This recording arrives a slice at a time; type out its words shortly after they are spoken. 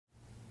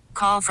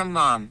call from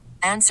mom.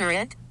 Answer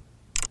it.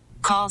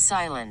 Call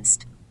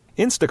silenced.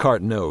 Instacart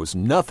knows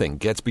nothing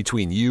gets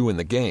between you and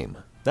the game.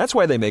 That's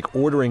why they make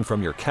ordering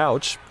from your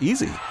couch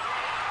easy.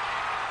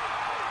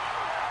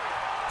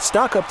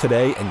 Stock up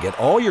today and get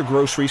all your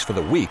groceries for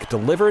the week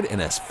delivered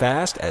in as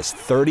fast as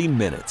 30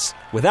 minutes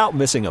without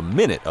missing a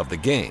minute of the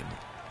game.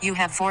 You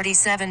have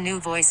 47 new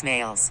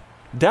voicemails.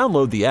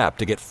 Download the app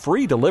to get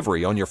free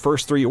delivery on your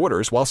first 3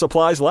 orders while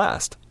supplies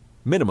last.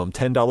 Minimum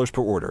 $10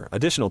 per order.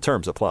 Additional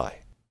terms apply.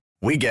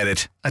 We get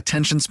it.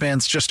 Attention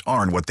spans just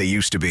aren't what they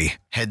used to be.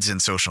 Heads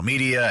in social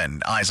media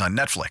and eyes on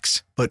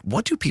Netflix. But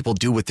what do people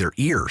do with their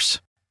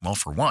ears? Well,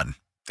 for one,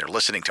 they're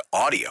listening to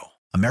audio.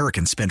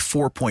 Americans spend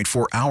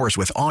 4.4 hours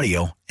with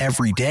audio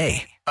every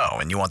day. Oh,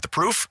 and you want the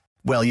proof?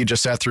 Well, you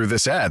just sat through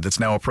this ad that's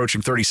now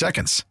approaching 30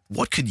 seconds.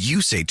 What could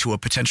you say to a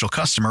potential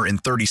customer in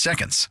 30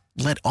 seconds?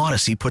 Let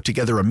Odyssey put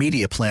together a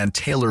media plan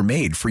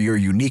tailor-made for your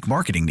unique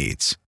marketing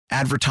needs.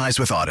 Advertise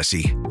with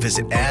Odyssey.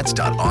 Visit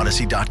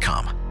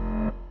ads.odyssey.com.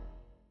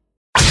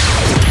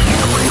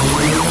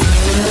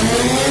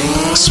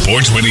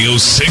 Sports Radio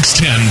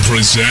 610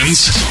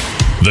 presents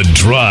The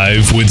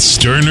Drive with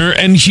Sterner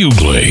and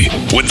Hughley.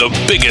 With the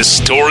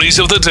biggest stories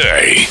of the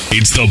day,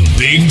 it's the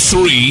Big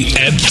Three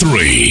at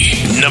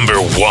 3. Number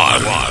 1.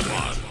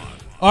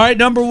 All right,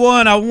 number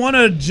 1, I want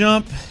to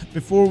jump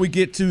before we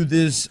get to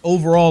this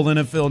overall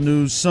NFL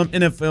news, some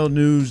NFL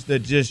news that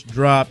just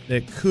dropped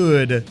that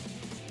could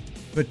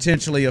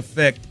potentially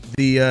affect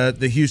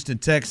the Houston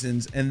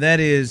Texans, and that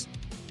is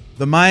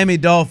the Miami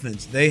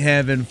Dolphins. They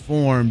have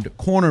informed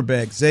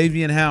cornerback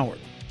Xavier Howard,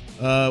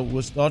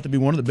 was thought to be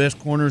one of the best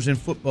corners in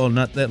football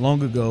not that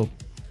long ago,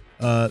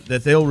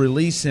 that they'll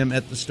release him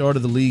at the start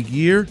of the league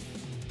year.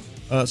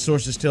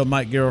 Sources tell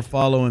Mike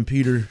Garafolo and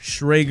Peter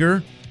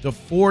Schrager the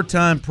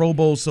 4-time Pro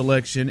Bowl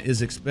selection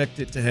is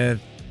expected to have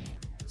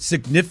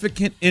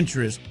significant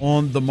interest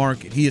on the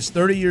market. He is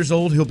 30 years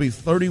old. He'll be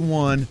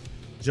 31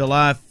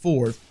 July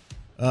 4th.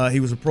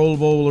 He was a Pro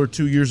Bowler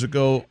 2 years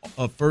ago,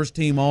 a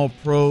first-team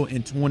All-Pro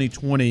in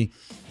 2020.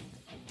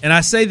 And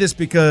I say this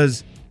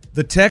because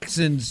the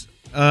Texans,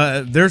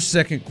 their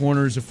second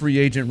corner is a free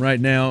agent right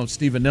now,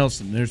 Steven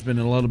Nelson. There's been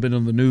a little bit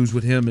on the news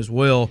with him as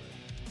well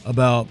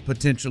about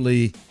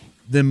potentially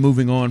them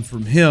moving on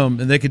from him,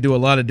 and they could do a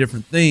lot of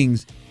different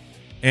things.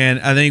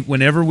 And I think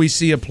whenever we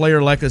see a player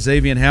like a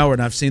Xavier Howard,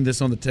 and I've seen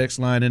this on the text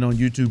line and on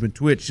YouTube and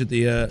Twitch, should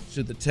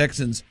the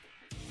Texans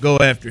go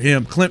after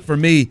him? Clint, for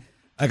me,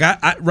 like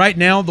I right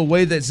now, the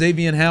way that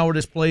Xavier Howard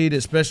has played,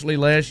 especially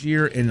last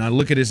year, and I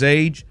look at his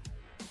age,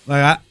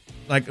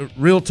 like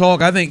real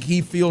talk, I think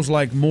he feels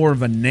like more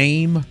of a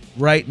name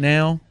right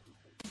now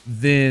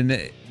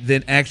than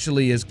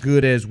actually as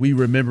good as we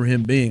remember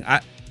him being.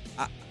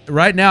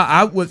 Right now,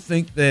 I would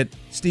think that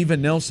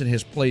Steven Nelson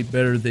has played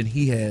better than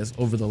he has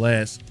over the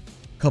last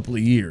couple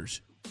of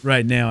years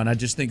right now, and I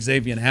just think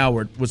Xavier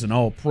Howard was an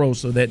All-Pro,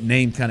 so that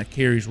name kind of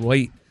carries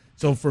weight.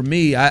 So for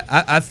me,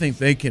 I think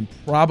they can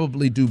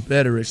probably do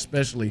better,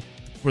 especially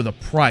for the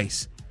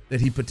price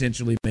that he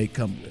potentially may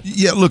come with.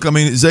 Yeah, look, I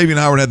mean, Xavier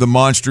Howard had the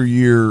monster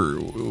year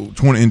in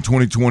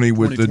 2020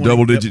 with the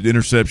double-digit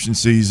interception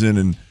season,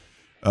 and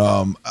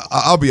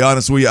I'll be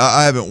honest with you,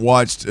 I haven't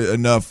watched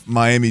enough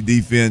Miami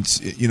defense,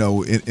 in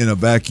a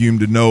vacuum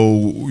to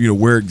know,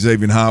 where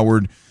Xavier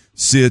Howard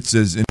sits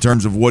as in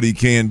terms of what he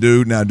can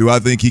do. Now, do I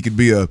think he could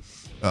be a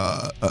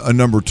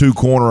number 2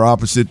 corner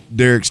opposite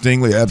Derek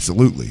Stingley?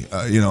 Absolutely.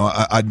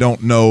 I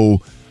don't know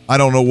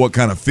what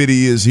kind of fit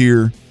he is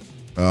here.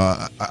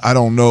 I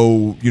don't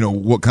know,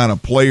 what kind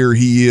of player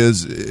he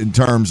is in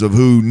terms of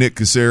who Nick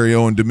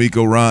Caserio and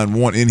DeMeco Ryan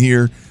want in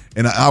here.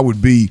 And I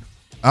would be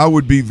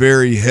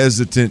very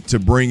hesitant to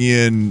bring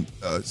in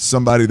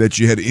somebody that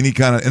you had any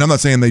kind of – and I'm not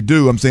saying they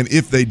do. I'm saying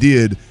if they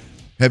did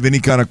have any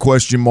kind of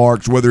question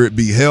marks, whether it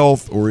be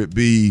health or it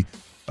be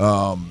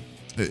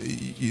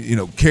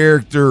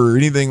character or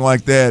anything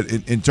like that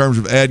in terms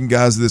of adding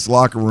guys to this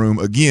locker room,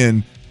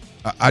 again,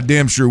 I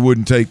damn sure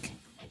wouldn't take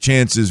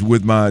chances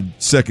with my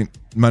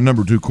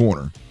number 2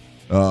 corner.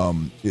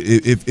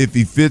 If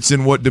he fits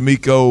in what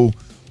DeMeco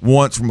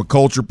wants from a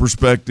culture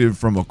perspective,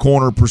 from a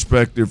corner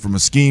perspective, from a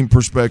scheme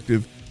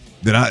perspective,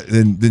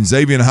 then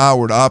Xavier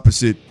Howard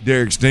opposite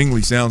Derek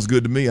Stingley sounds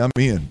good to me. I'm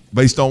in.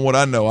 Based on what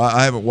I know,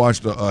 I haven't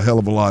watched a hell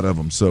of a lot of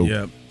them. So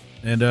yeah,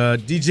 and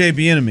DJ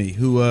Bieniemy,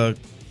 who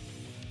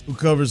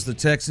covers the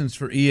Texans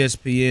for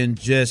ESPN,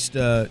 just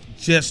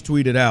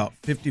tweeted out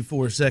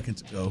 54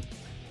 seconds ago,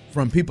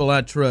 from people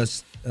I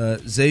trust,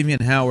 Xavier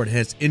Howard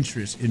has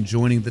interest in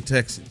joining the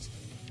Texans.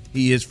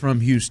 He is from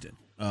Houston,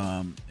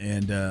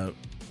 and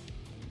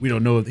we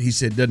don't know. He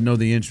said doesn't know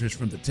the interest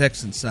from the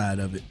Texan side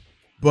of it,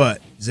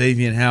 but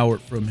Xavier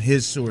Howard, from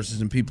his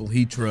sources and people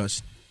he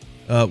trusts,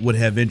 would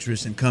have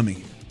interest in coming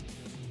here,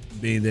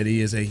 being that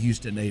he is a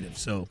Houston native.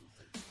 So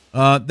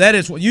that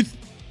is what you.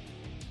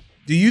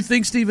 Do you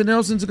think Steven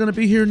Nelson's going to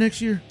be here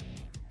next year?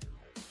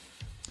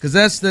 Because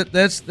that's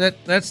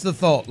the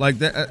thought. Like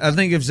that, I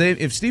think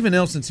if Steven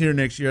Nelson's here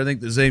next year, I think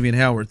the Xavier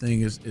Howard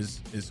thing is.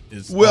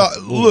 Well,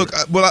 look,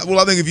 I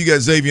think if you got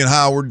Xavier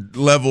Howard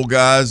level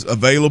guys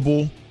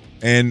available,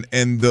 and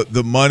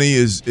the money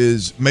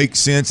is makes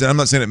sense. And I'm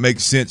not saying it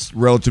makes sense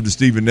relative to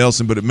Steven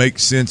Nelson, but it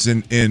makes sense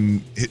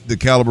in the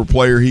caliber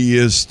player he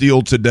is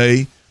still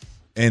today,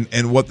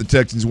 and what the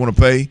Texans want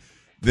to pay.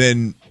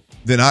 Then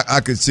I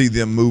could see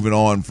them moving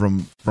on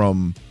from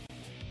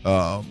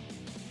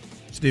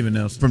Steven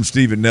Nelson. From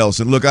Steven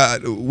Nelson. Look,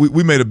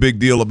 we made a big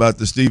deal about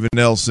the Steven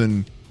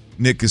Nelson,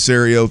 Nick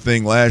Caserio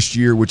thing last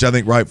year, which I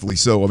think rightfully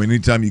so. I mean,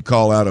 anytime you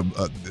call out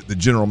the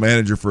general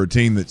manager for a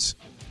team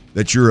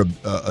that you're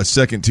a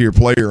second tier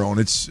player on,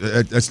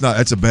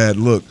 that's a bad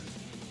look.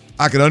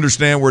 I can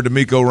understand where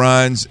D'Amico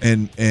Ryans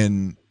and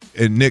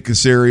Nick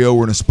Caserio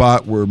were in a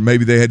spot where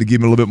maybe they had to give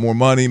him a little bit more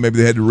money, maybe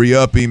they had to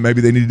re-up him, maybe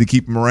they needed to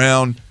keep him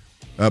around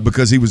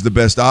because he was the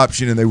best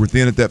option and they were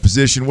thin at that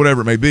position,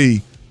 whatever it may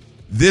be.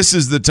 This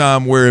is the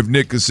time where if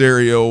Nick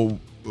Caserio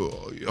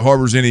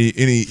harbors any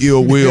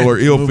ill will or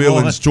ill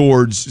feelings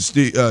towards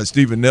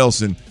Steven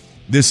Nelson,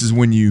 this is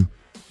when you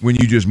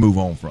just move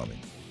on from him.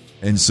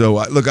 And so,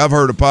 look, I've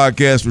heard a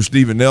podcast where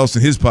Steven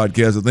Nelson, his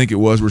podcast, I think it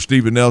was, where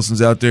Steven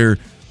Nelson's out there,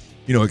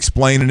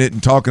 explaining it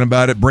and talking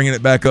about it, bringing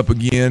it back up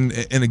again.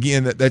 And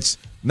again, that's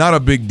not a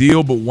big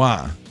deal, but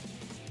why?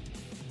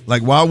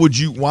 Like, why would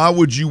you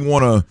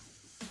want to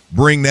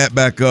bring that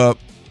back up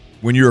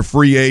when you're a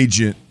free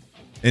agent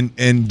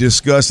and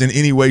discuss in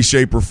any way,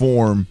 shape, or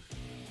form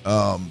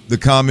the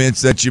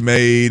comments that you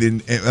made?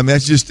 And I mean,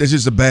 that's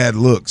just a bad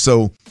look.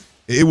 So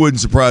it wouldn't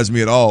surprise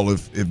me at all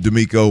if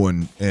D'Amico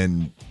and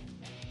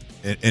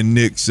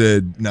Nick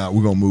said, "Nah,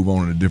 we're gonna move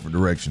on in a different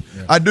direction."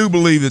 Yeah. I do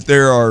believe that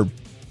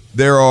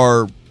there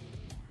are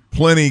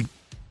plenty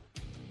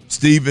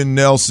Steven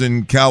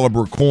Nelson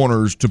caliber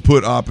corners to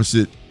put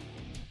opposite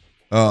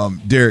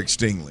Derek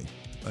Stingley.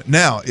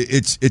 Now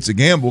it's a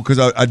gamble because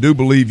I do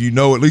believe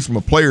at least from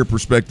a player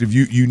perspective,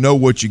 you know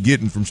what you're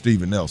getting from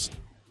Steven Nelson.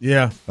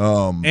 Yeah,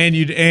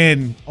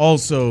 and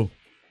also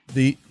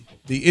the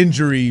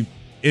injury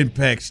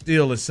impact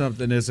still is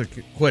something that's a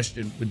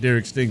question with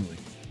Derek Stingley.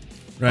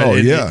 Right. Oh,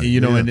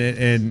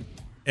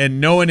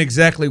 and knowing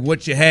exactly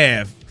what you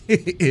have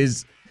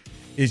is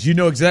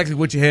exactly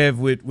what you have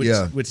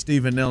with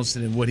Steven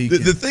Nelson and what he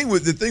can. The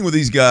thing with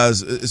these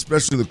guys,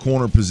 especially the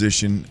corner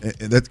position,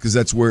 and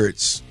that's where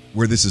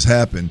this has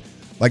happened.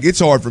 Like, it's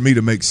hard for me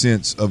to make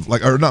sense of,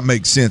 or not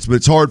make sense, but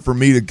it's hard for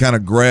me to kind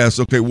of grasp.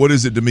 Okay, what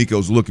is it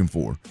D'Amico's looking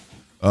for?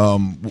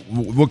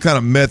 What kind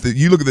of method?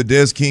 You look at the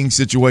Des King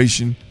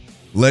situation,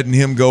 letting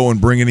him go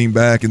and bringing him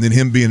back, and then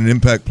him being an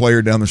impact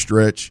player down the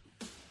stretch.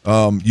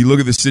 You look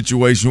at the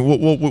situation.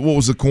 What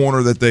was the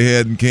corner that they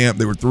had in camp?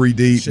 They were 3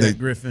 deep. Shaq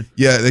Griffin.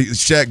 Yeah,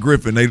 Shaq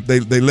Griffin.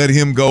 They let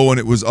him go, and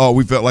it was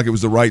we felt like it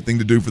was the right thing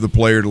to do for the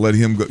player to let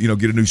him go.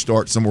 Get a new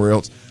start somewhere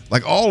else.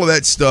 Like, all of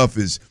that stuff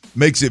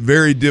makes it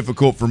very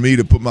difficult for me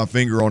to put my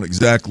finger on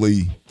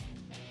exactly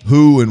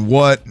who and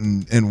what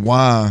and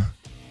why.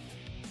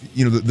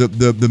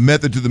 The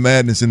method to the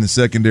madness in the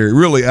secondary,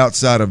 really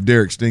outside of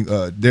Derek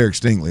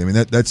Stingley. I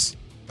mean, that's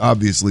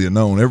obviously a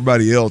known.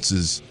 Everybody else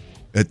is.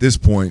 At this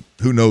point,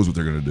 who knows what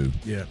they're going to do?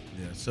 Yeah.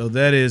 So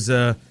that is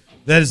the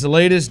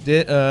latest.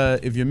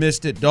 If you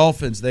missed it,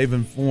 Dolphins, they've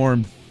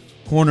informed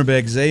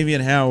cornerback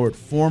Xavier Howard,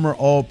 former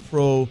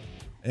All-Pro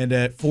and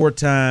a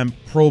 4-time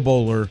Pro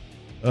Bowler,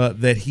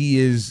 that he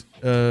is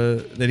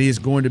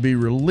going to be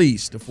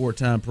released. A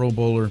 4-time Pro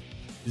Bowler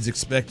is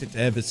expected to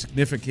have a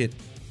significant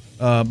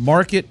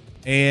market,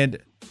 and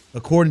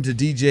according to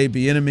DJ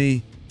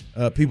Bieniemy,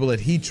 people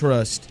that he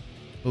trusts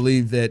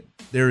believe that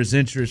there is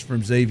interest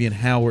from Xavier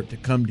Howard to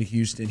come to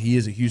Houston. He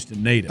is a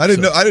Houston native. I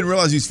didn't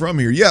realize he's from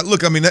here. Yeah,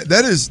 look, I mean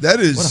that is what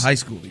a high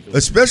school he goes,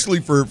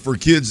 especially for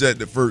kids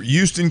for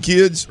Houston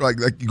kids like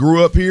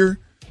grew up here,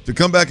 to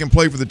come back and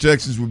play for the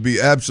Texans would be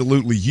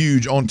absolutely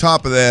huge. On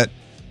top of that,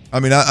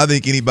 I mean, I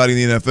think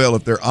anybody in the NFL,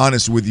 if they're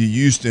honest with you,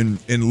 Houston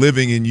and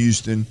living in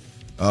Houston,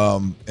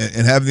 and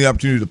having the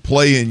opportunity to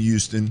play in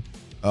Houston,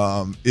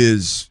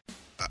 is,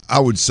 I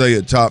would say,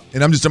 a top.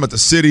 And I'm just talking about the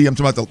city. I'm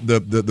talking about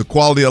the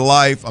quality of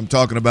life. I'm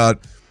talking about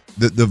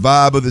the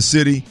vibe of the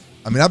city.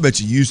 I mean, I bet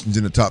you Houston's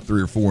in the top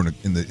 3 or 4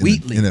 in the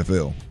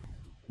NFL.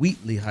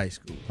 Wheatley High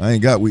School. I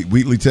ain't got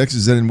Wheatley, Texas.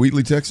 Is that in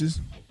Wheatley, Texas?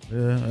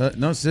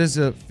 No, it says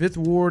 5th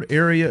Ward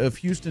area of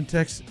Houston,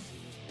 Texas.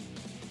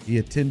 He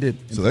attended.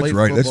 So that's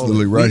right. That's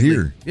literally right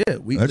here. Yeah,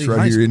 Wheatley. That's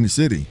right here in the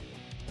city.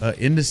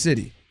 In the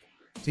city.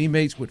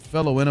 Teammates with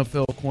fellow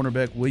NFL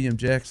cornerback William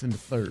Jackson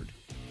III.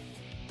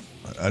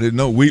 I didn't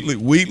know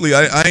Wheatley.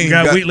 I ain't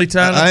got Wheatley,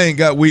 Tyler? I ain't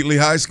got Wheatley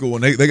High School,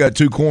 and they got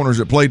 2 corners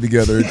that played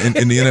together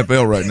in the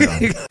NFL right now.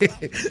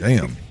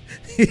 Damn.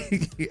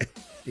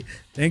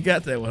 Ain't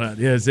got that one out.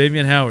 Yeah,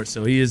 Xavier Howard.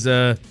 So he's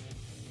on the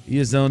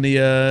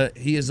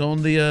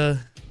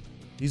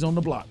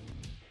block.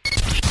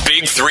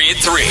 Big 3 at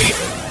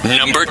 3,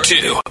 number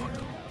 2.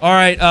 All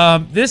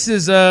right, this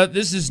is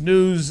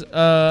news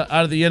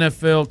out of the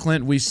NFL,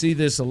 Clint. We see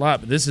this a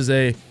lot, but this is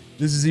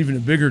even a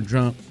bigger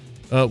jump.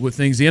 With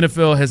things, the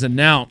NFL has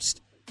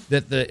announced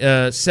that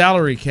the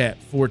salary cap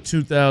for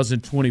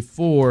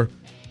 2024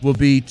 will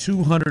be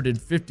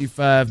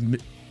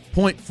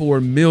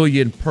 $255.4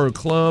 million per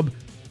club.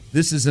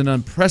 This is an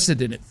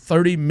unprecedented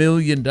 $30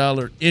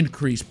 million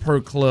increase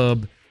per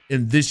club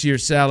in this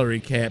year's salary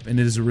cap, and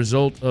it is a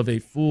result of a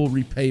full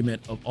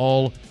repayment of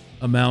all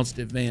amounts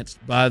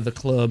advanced by the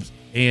clubs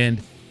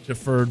and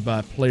deferred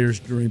by players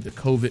during the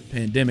COVID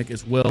pandemic,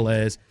 as well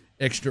as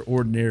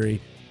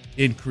extraordinary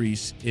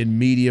increase in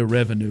media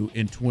revenue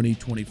in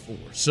 2024.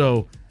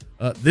 So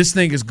this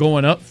thing is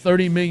going up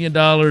 $30 million,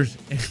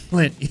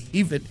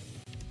 and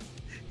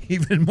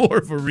even more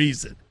of a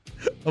reason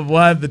of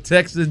why the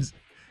Texans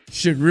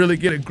should really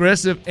get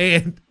aggressive.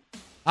 And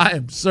I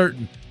am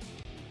certain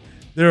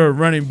there are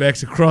running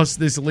backs across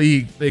this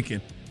league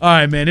thinking, all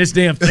right, man, this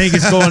damn thing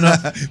is going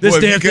up. This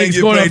damn thing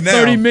is going up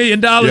 $30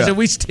 million, and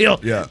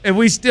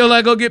we still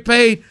not gonna get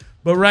paid.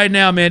 But right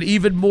now, man,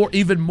 even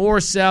more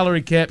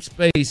salary cap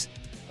space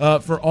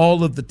for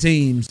all of the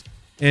teams.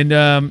 And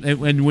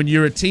when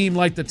you're a team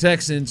like the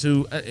Texans,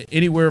 who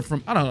anywhere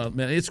from, I don't know,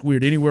 man, it's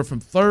weird, anywhere from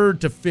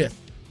third to fifth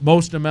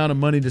most amount of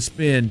money to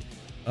spend,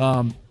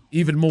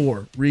 even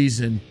more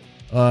reason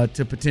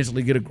to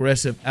potentially get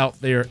aggressive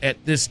out there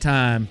at this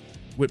time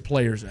with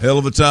players. Hell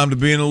of a time to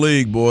be in the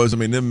league, boys. I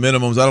mean, them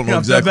minimums, I don't know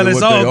exactly what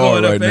they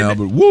are right now,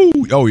 but woo,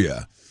 oh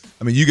yeah.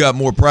 I mean, you got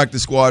more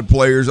practice squad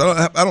players.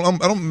 I don't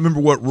remember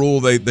what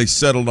rule they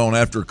settled on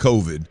after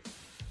COVID,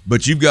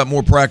 but you've got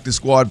more practice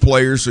squad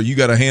players, so you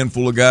got a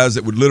handful of guys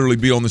that would literally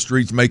be on the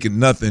streets making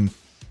nothing,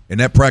 and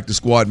that practice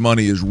squad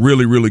money is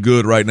really, really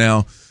good right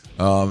now.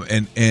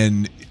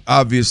 And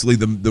obviously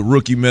the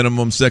rookie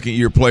minimum,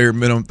 second-year player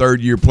minimum,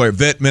 third-year player,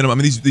 vet minimum.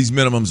 I mean, these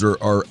minimums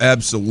are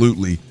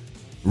absolutely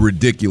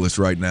ridiculous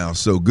right now.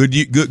 So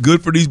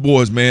good for these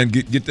boys, man.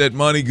 Get that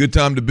money. Good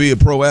time to be a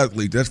pro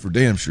athlete. That's for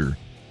damn sure.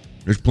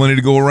 There's plenty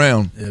to go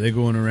around. Yeah, they're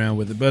going around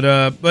with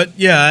it. But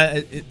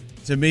yeah,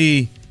 to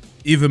me,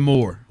 even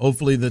more.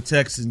 Hopefully the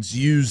Texans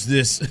use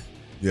this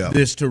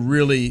to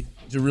really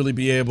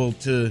be able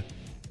to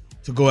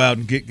go out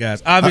and get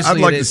guys. Obviously,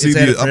 I'd like to see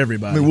it for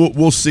everybody. I mean,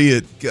 we'll see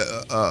it.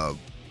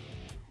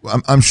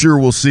 I'm sure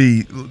we'll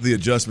see the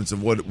adjustments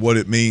of what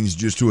it means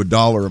just to a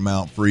dollar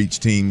amount for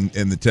each team,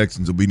 and the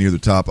Texans will be near the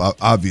top,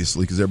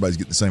 obviously, because everybody's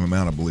getting the same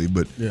amount, I believe.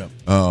 But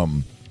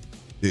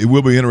it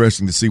will be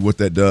interesting to see what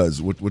that does,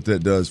 what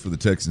that does for the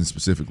Texans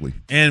specifically,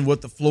 and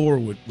what the floor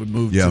would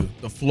move to.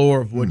 The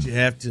floor of what you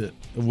have to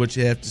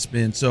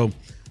spend. So,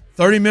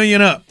 $30 million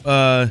up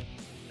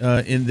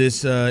in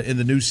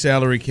the new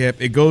salary cap.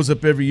 It goes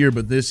up every year,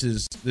 but this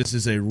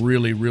is a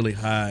really, really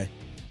high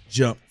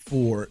jump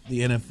for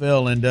the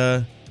NFL,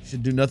 and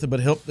should do nothing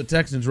but help the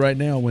Texans right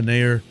now when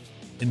they are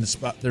in the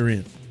spot they're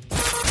in.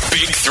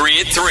 Big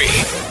 3 at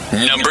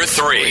 3, number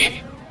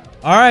 3.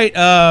 All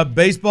right,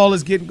 baseball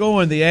is getting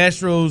going. The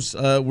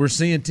Astros, we're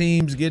seeing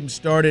teams getting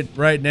started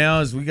right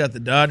now as we got the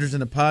Dodgers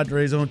and the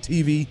Padres on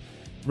TV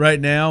right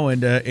now,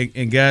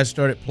 and guys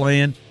started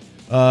playing.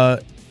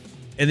 And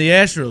the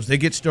Astros, they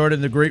get started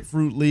in the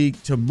Grapefruit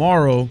League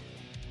tomorrow,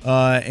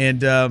 and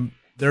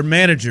their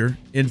manager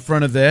in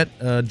front of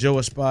that, Joe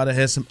Espada,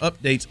 has some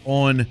updates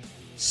on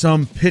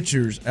some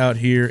pitchers out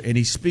here, and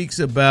he speaks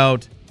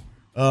about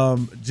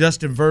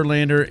Justin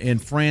Verlander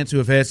and France, who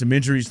have had some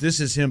injuries. This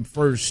is him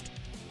first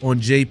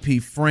on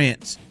JP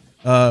France,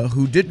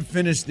 who didn't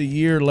finish the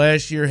year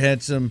last year,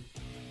 had some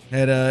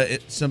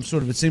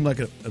sort of, it seemed like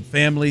a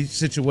family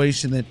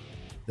situation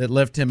that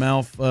left him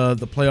off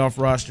the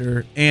playoff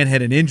roster, and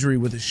had an injury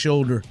with his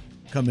shoulder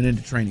coming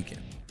into training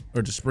camp,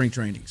 or to spring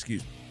training,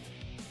 excuse me.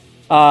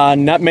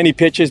 Not many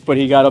pitches, but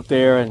he got up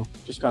there and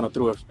just kind of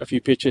threw a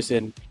few pitches,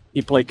 and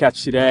he played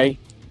catch today,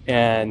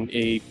 and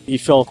he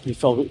felt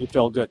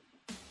good.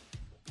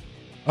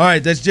 All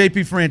right, that's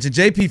JP France, and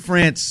JP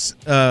France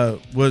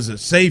was a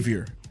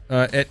savior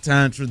at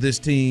times for this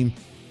team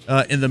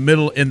in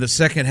the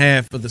second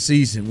half of the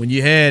season. When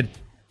you had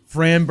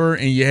Framber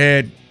and you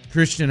had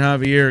Christian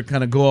Javier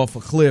kind of go off a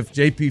cliff,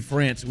 JP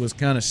France was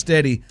kind of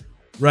steady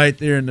right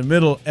there in the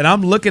middle. And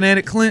I'm looking at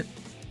it, Clint.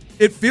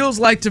 It feels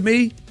like to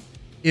me,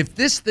 if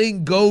this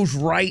thing goes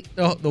right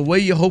the way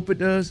you hope it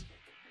does,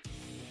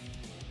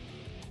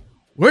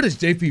 where does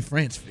JP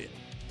France fit?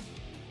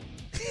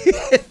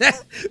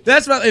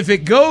 That's right. If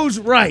it goes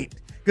right,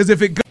 because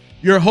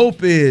your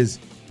hope is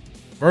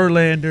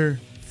Verlander,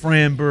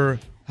 Framber,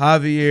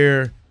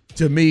 Javier,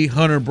 to me,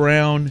 Hunter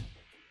Brown,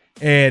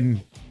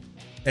 and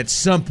at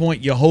some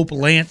point you hope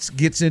Lance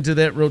gets into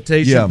that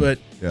rotation. Yeah, but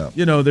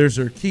there's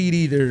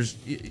Urquidy, there's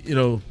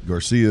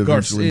Garcia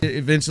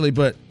eventually.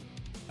 But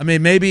I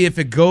mean, maybe if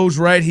it goes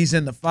right, he's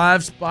in the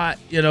 5 spot,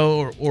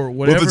 or whatever.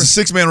 Well, if it's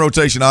a 6-man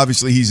rotation,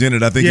 obviously he's in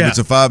it. I think if it's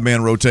a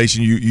 5-man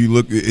rotation, you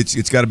look,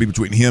 it's got to be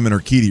between him and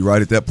Urquidy,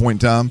 right, at that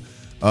point in time.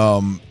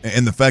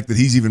 And the fact that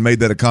he's even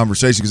made that a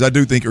conversation, because I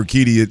do think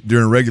Urquidy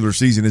during regular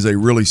season is a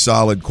really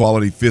solid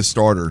quality 5th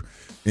starter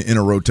in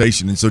a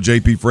rotation. And so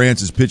JP France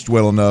has pitched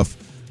well enough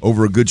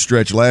over a good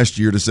stretch last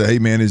year to say, hey,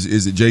 man,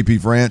 is it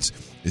JP France?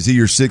 Is he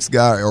your 6th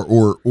guy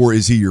or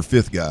is he your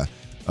 5th guy?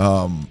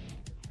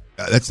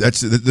 That's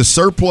the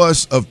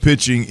surplus of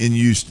pitching in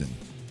Houston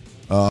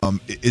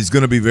is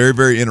going to be very,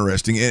 very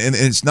interesting, and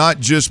it's not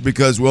just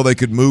because they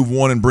could move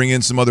one and bring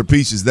in some other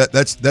pieces.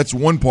 That's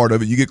one part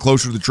of it. You get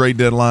closer to the trade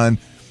deadline,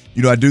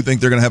 I do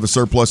think they're going to have a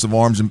surplus of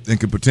arms and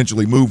could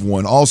potentially move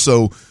one.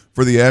 Also,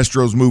 for the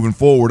Astros moving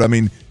forward, I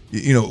mean,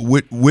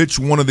 which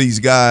one of these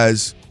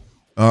guys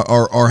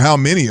are how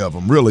many of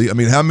them, really? I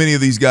mean, how many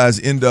of these guys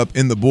end up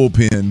in the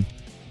bullpen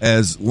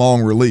as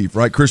long relief,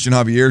 right? Christian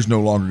Javier's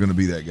no longer going to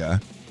be that guy.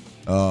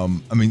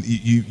 I mean,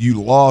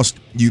 you lost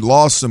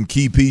some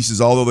key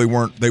pieces, although they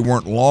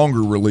weren't longer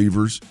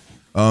relievers.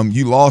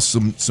 You lost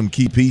some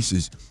key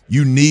pieces.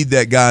 You need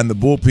that guy in the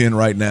bullpen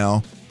right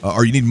now,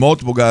 or you need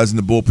multiple guys in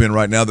the bullpen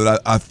right now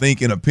that I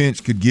think in a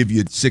pinch could give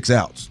you 6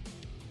 outs,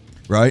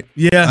 right?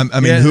 Yeah. I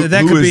mean, who is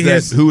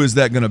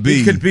that going to be?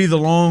 He could be the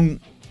long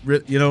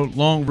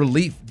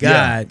relief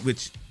guy,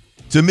 which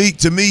to me,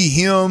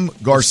 him,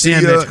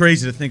 Garcia. Damn, that's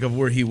crazy to think of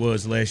where he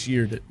was last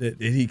year that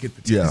he could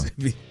potentially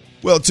be.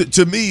 Well,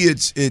 to me,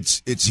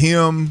 it's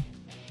him,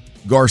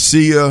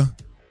 Garcia.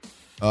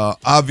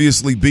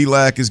 Obviously,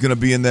 Belak is going to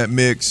be in that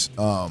mix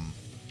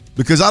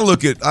because I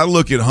look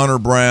at Hunter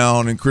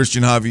Brown and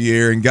Christian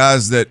Javier and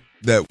guys that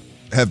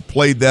have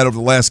played that over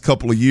the last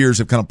couple of years,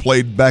 have kind of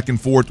played back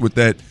and forth with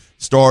that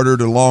starter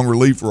to long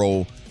relief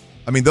role.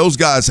 I mean, those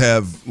guys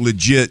have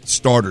legit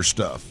starter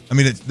stuff. I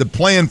mean, the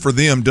plan for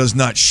them does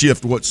not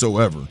shift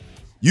whatsoever.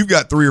 You've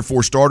got 3 or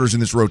 4 starters in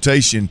this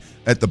rotation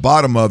at the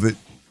bottom of it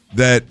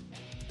that,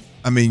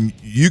 I mean,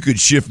 you could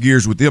shift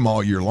gears with them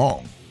all year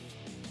long.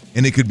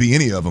 And it could be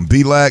any of them.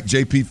 Belak,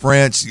 JP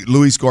France,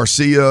 Luis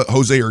Garcia,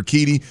 Jose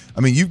Urquidy.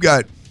 I mean, you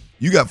got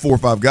 4 or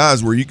 5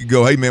 guys where you could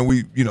go, hey, man,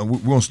 we're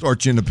going to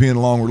start you in the pen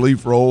long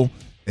relief role.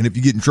 And if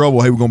you get in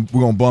trouble, hey, we're going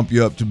to bump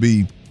you up to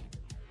be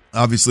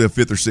obviously a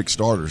 5th or 6th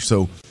starter.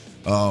 So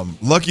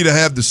lucky to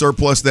have the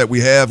surplus that we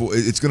have. I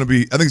think it's going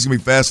to be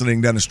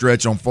fascinating down the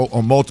stretch on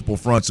multiple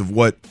fronts of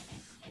what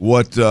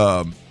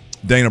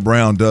Dana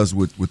Brown does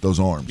with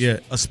those arms. Yeah,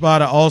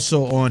 Espada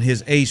also on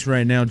his ace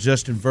right now,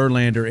 Justin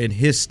Verlander, and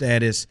his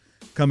status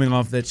coming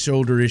off that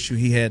shoulder issue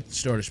he had at the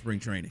start of spring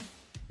training.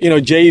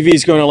 JV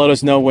is going to let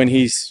us know when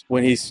he's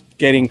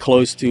getting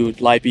close to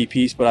live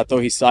BPs, but I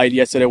thought his side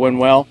yesterday went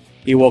well.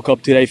 He woke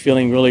up today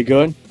feeling really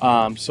good.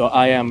 So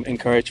I am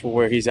encouraged for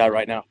where he's at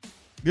right now.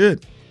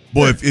 Good.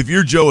 Boy, if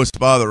you're Joe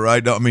Espada,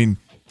 right? I mean,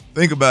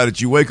 think about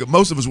it. You wake up.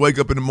 Most of us wake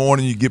up in the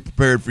morning. You get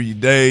prepared for your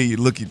day. You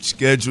look at your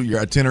schedule,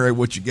 your itinerary,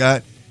 what you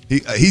got.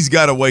 He's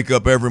got to wake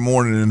up every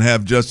morning and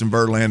have Justin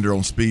Verlander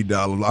on speed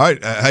dial. All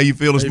right, how you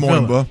feel this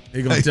morning, bud?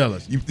 He's going to tell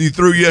us. You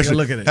threw yesterday.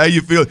 Look at it. How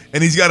you feel?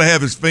 And he's got to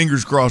have his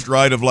fingers crossed,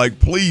 right, of like,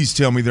 please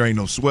tell me there ain't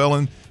no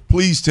swelling.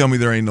 Please tell me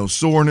there ain't no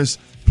soreness.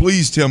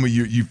 Please tell me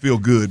you feel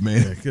good,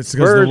 man. Yeah, Ver's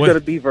going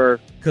to be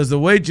Ver. Because the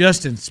way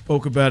Justin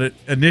spoke about it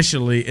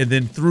initially and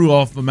then threw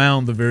off the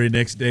mound the very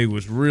next day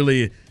was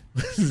really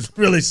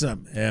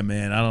something. Yeah,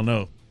 man, I don't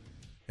know.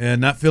 And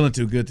not feeling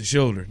too good, the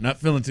shoulder. Not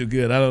feeling too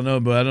good. I don't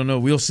know, but I don't know.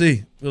 We'll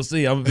see. I'm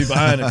going to be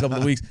behind in a couple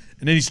of weeks.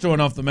 And then he's throwing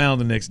off the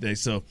mound the next day.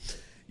 So,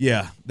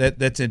 yeah,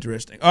 that's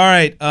interesting. All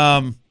right.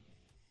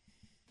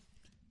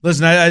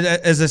 Listen,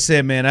 as I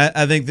said, man,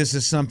 I think this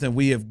is something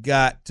we have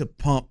got to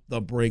pump the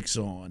brakes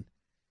on.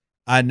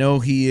 I know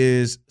he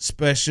is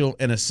special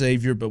and a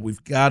savior, but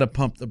we've got to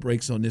pump the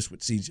brakes on this with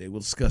CJ.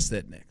 We'll discuss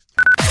that next.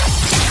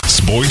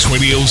 Sports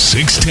Radio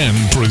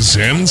 610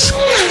 presents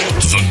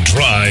The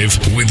Drive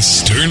with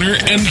Sterner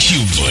and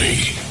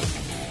Hughley.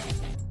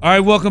 All right,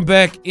 welcome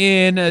back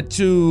in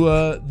to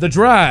The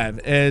Drive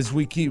as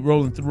we keep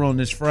rolling through on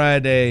this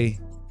Friday.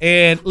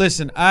 And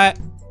listen,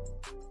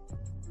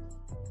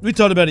 we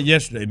talked about it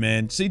yesterday,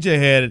 man. CJ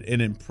had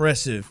an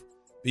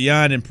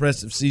beyond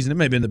impressive season. It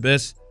may have been the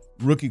best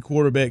rookie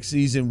quarterback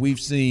season we've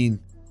seen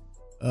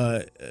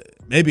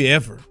maybe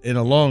ever in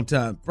a long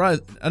time.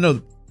 Probably,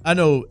 I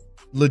know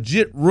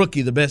legit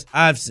rookie, the best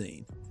I've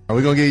seen. Are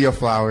we going to give you your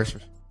flowers?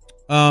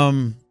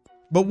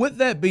 But with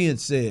that being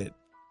said,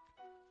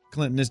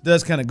 Clinton, this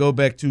does kind of go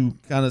back to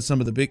kind of some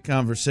of the big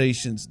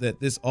conversations that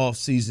this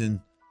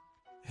offseason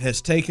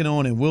has taken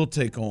on and will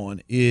take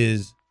on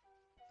is,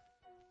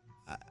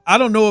 I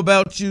don't know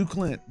about you,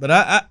 Clint, but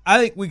I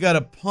think we got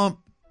to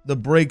pump the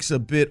brakes a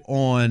bit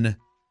on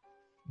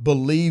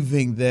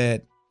believing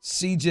that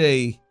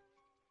CJ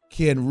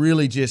can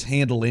really just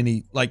handle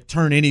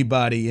turn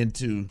anybody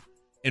into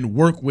and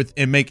work with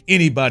and make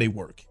anybody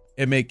work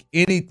and make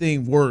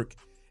anything work.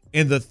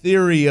 And the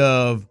theory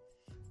of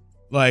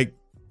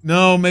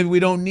no, maybe we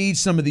don't need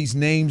some of these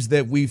names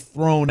that we've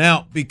thrown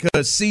out because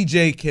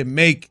CJ can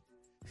make,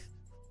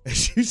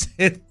 as you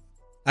said,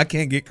 I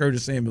can't get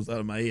Curtis Samuels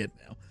out of my head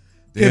now.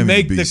 Can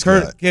make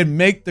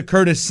the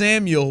Curtis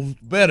Samuel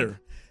better.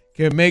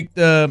 Can make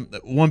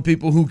the one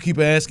people who keep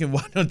asking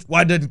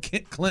why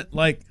doesn't Clint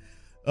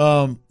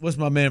what's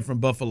my man from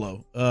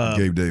Buffalo?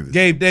 Gabe Davis.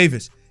 Gabe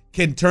Davis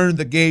can turn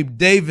the Gabe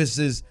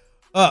Davises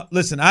up.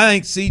 Listen, I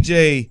think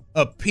CJ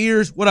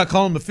appears, what I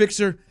call him, a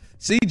fixer.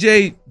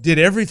 CJ did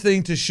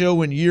everything to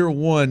show in year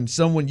one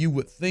someone you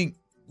would think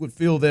would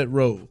fill that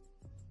role.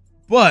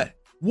 But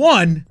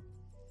one,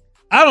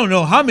 I don't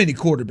know how many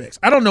quarterbacks.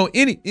 I don't know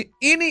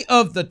any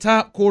of the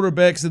top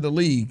quarterbacks in the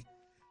league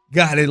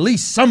got at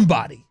least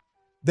somebody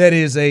that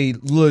is a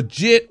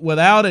legit,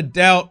 without a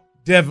doubt,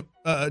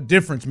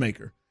 difference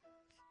maker.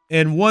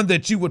 and one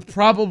that you would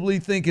probably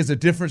think is a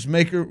difference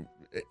maker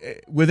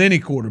with any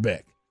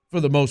quarterback for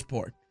the most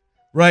part,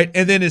 right?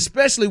 And then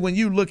especially when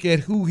you look at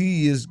who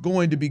he is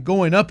going to be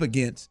going up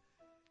against,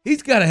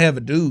 he's got to have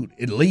a dude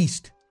at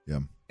least.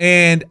 Yeah.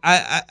 And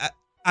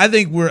I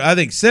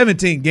think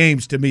 17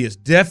 games to me is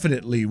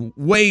definitely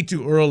way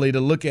too early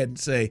to look at and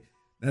say,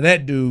 now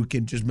that dude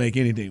can just make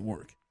anything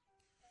work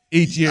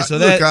each year. So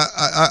look,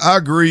 I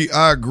agree.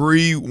 I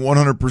agree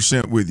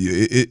 100% with you.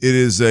 It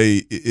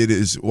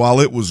is while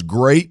it was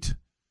great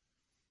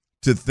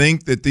to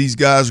think that these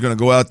guys are going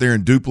to go out there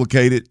and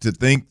duplicate it, to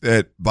think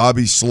that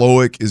Bobby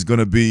Slowick is going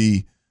to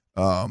be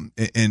and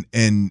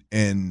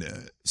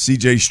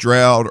C.J.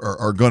 Stroud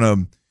are going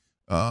to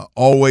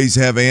always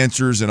have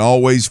answers and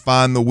always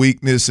find the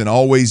weakness and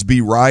always be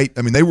right.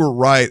 I mean, they were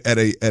right at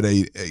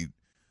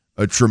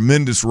a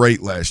tremendous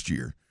rate last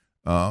year.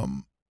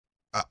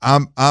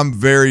 I'm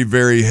very,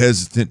 very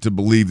hesitant to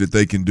believe that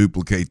they can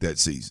duplicate that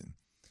season.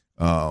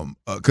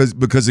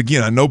 Because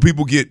again, I know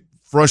people get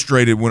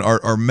frustrated when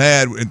are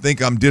mad and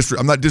think I'm not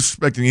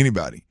disrespecting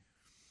anybody.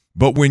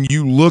 But when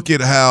you look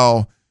at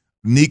how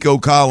Nico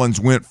Collins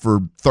went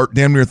for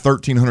damn near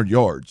 1,300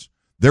 yards,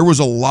 there was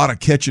a lot of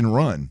catch and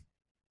run.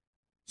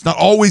 It's not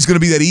always going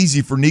to be that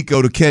easy for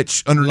Nico to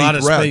catch underneath the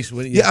route. A lot of space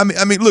with it. Yeah,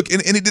 I mean, look,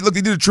 and he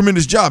did a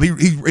tremendous job.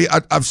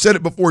 I've said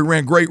it before. He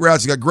ran great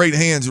routes. He got great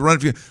hands.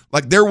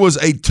 Like there was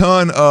a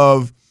ton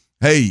of,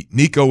 hey,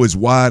 Nico is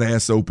wide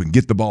ass open.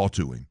 Get the ball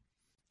to him.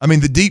 I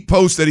mean, the deep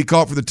post that he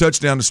caught for the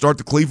touchdown to start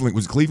the Cleveland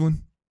was it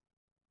Cleveland?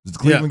 Was it the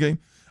Cleveland game?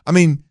 I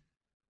mean,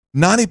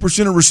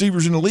 90% of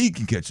receivers in the league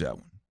can catch that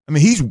one. I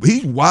mean, he's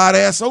wide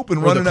ass open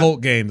running. The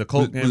Colt game, the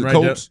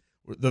Colts.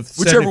 The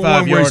whichever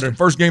one was the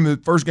first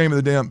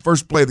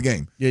play of the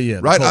game. Yeah.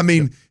 Right? I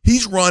mean,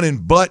 he's running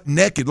butt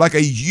naked. Like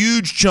a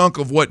huge chunk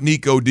of what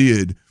Nico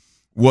did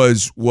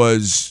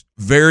was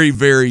very,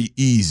 very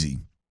easy.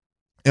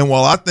 And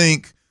while I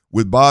think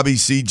with Bobby,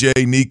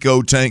 CJ,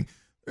 Nico, Tank,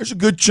 there's a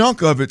good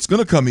chunk of it's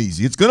going to come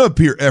easy. It's going to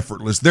appear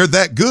effortless. They're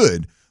that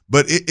good.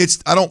 But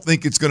I don't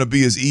think it's going to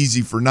be as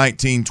easy for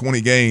 19,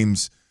 20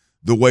 games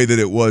the way that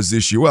it was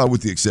this year. Well,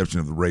 with the exception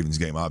of the Ravens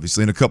game,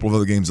 obviously, and a couple of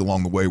other games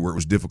along the way where it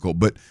was difficult.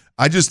 But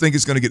I just think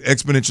it's going to get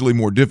exponentially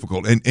more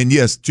difficult. And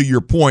yes, to your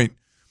point,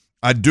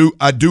 I do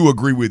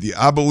agree with you.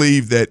 I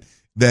believe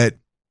that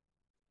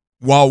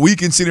while we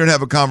can sit here and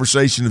have a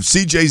conversation of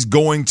CJ's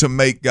going to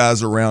make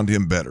guys around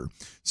him better.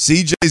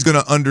 CJ's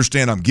going to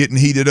understand I'm getting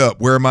heated up.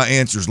 Where are my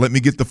answers? Let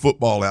me get the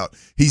football out.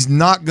 He's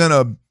not going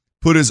to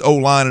put his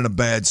O-line in a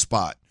bad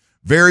spot.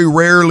 Very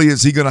rarely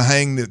is he going to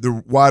hang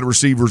the wide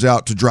receivers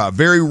out to dry.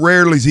 Very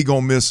rarely is he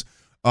going to miss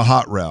a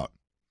hot route.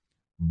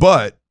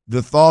 But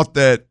the thought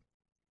that,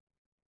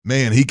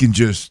 man, he can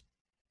just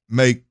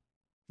make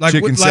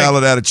chicken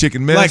salad out of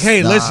chicken mess. Like,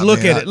 hey, let's look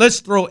at it. Let's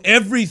throw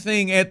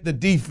everything at the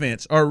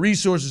defense, our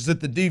resources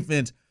at the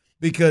defense,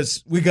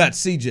 because we got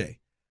CJ.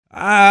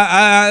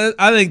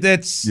 I think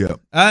that's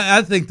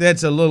I think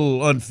that's a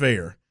little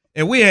unfair.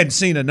 And we hadn't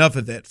seen enough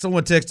of that.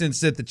 Someone texted and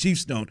said the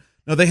Chiefs don't.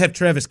 No, they have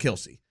Travis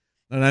Kelce.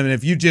 And I mean,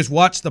 if you just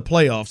watch the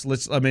playoffs,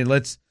 let's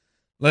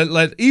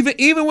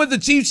even with the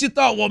Chiefs, you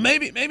thought, well,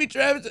 maybe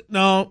Travis.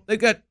 No, they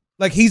got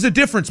he's a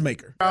difference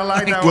maker. I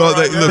like that. Well,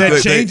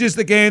 that changes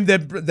the game.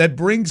 That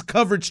brings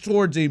coverage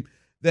towards him.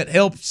 That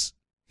helps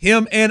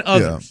him and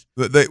others.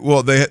 Yeah.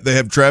 They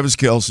have Travis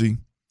Kelce.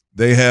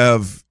 They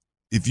have,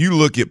 if you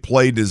look at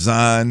play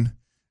design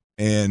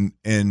and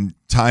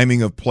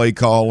timing of play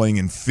calling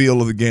and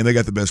feel of the game, they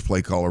got the best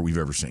play caller we've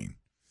ever seen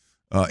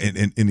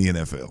in the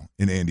NFL,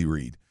 in Andy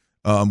Reid.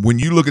 When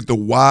you look at the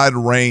wide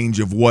range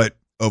of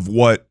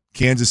what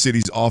Kansas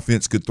City's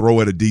offense could throw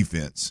at a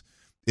defense,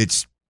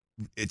 it's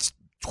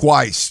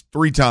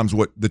three times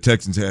what the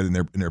Texans had in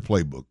their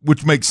playbook,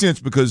 which makes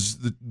sense because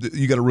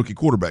you got a rookie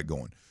quarterback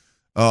going.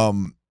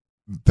 What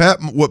Pat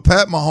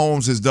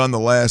Mahomes has done the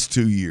last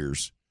 2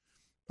 years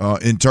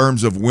in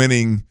terms of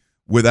winning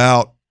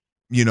without,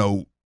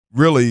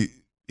 really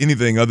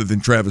anything other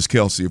than Travis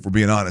Kelce, if we're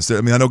being honest.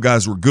 I mean, I know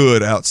guys were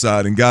good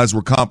outside and guys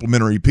were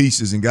complementary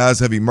pieces and guys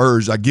have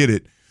emerged. I get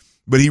it.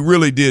 But he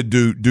really did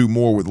do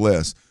more with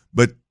less.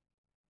 But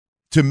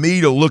to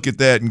me, to look at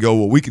that and go,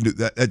 well, we can do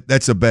that.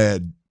 That's a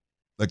bad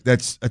point.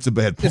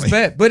 It's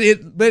bad. But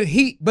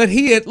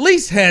he at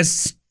least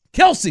has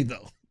Kelce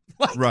though.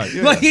 Right.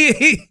 Yeah. Like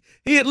he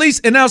at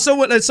least, and now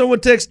someone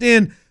texted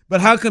in, but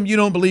how come you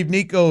don't believe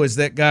Nico is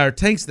that guy or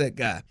Tank's that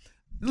guy?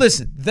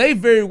 Listen, they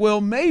very well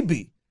may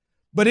be.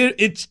 But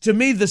it's to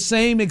me the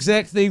same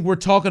exact thing we're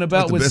talking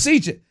about with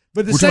CJ.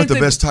 But we're talking about the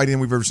best tight end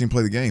we've ever seen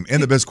play the game,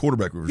 and the best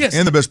quarterback we've ever seen,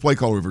 and the best play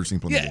caller we've ever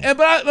seen play the game. Yeah,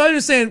 but I'm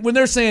just saying, when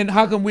they're saying,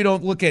 how come we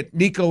don't look at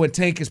Nico and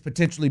Tank as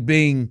potentially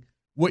being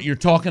what you're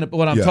talking about,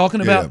 what I'm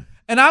talking about? Yeah.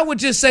 And I would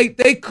just say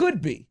they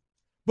could be.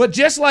 But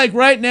just like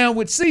right now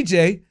with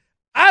CJ,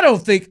 I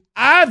don't think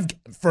I've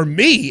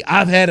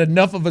had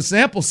enough of a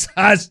sample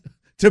size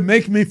to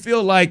make me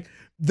feel like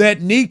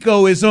that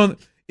Nico is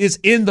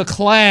in the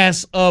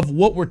class of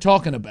what we're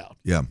talking about.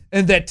 Yeah.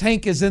 And that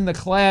Tank is in the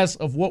class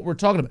of what we're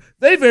talking about.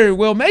 They very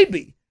well may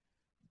be.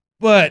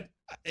 But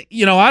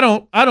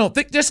I don't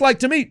think, just like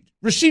to me,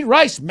 Rashee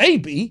Rice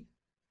maybe,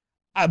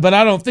 but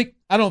I don't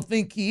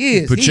think he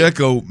is.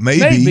 Pacheco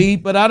maybe,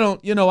 but I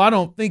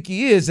don't think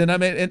he is. And I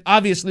mean, and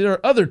obviously there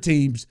are other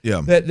teams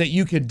that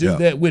you could do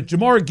that with.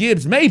 Jamar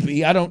Gibbs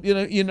maybe. I don't,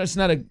 it's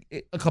not a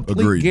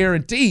complete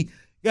guarantee.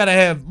 Got to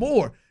have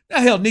more. Now,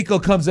 hell, Nico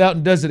comes out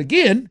and does it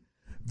again,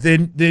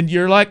 then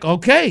you're like,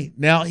 okay,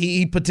 now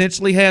he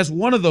potentially has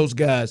one of those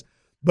guys.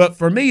 But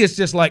for me, it's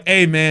just like,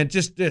 hey, man,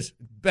 just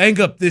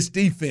bang up this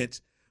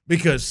defense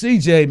because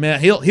CJ, man,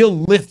 he'll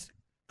lift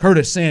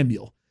Curtis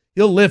Samuel.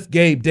 He'll lift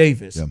Gabe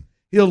Davis. Yeah.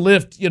 He'll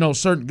lift,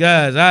 certain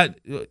guys. I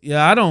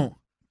don't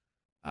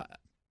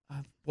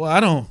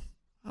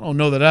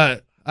know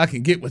that I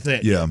can get with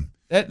that. Yeah.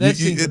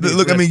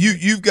 Look, I mean,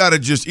 you've got to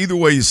just, either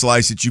way you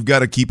slice it, you've got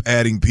to keep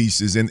adding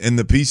pieces. And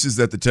the pieces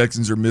that the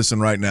Texans are missing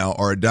right now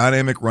are a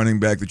dynamic running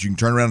back that you can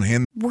turn around and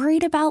hand.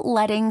 Worried about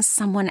letting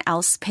someone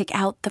else pick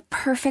out the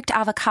perfect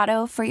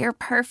avocado for your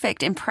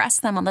perfect impress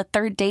them on the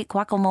third date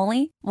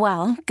guacamole?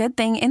 Well, good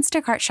thing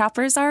Instacart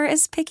shoppers are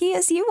as picky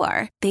as you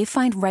are. They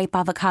find ripe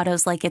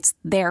avocados like it's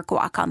their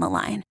guac on the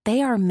line.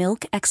 They are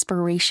milk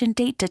expiration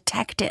date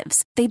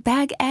detectives. They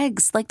bag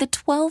eggs like the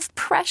 12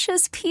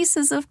 precious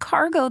pieces of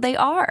cargo they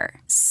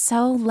are.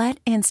 So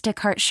let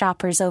Instacart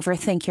shoppers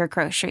overthink your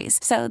groceries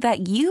so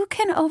that you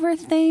can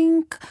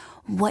overthink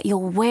what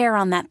you'll wear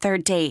on that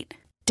third date.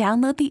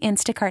 Download the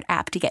Instacart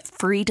app to get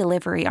free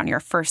delivery on your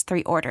first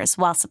 3 orders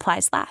while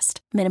supplies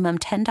last. Minimum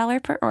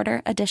 $10 per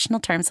order.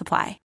 Additional terms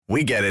apply.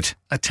 We get it.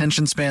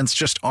 Attention spans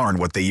just aren't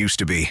what they used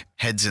to be.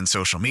 Heads in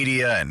social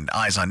media and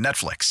eyes on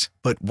Netflix.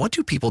 But what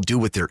do people do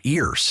with their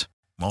ears?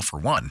 Well, for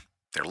one,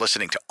 they're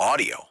listening to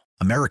audio.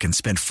 Americans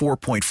spend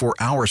 4.4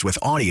 hours with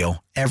audio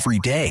every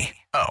day.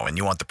 Oh, and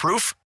you want the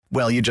proof?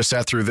 Well, you just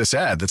sat through this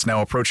ad that's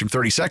now approaching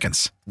 30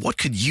 seconds. What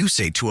could you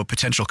say to a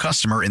potential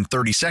customer in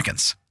 30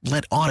 seconds?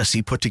 Let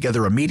Odyssey put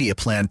together a media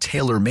plan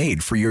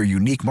tailor-made for your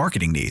unique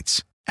marketing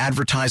needs.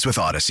 Advertise with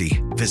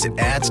Odyssey. Visit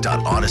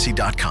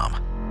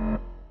ads.odyssey.com.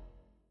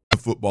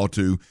 Football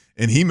too,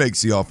 and he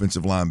makes the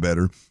offensive line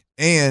better.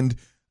 And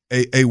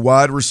a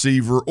wide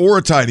receiver or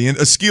a tight end,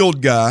 a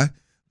skilled guy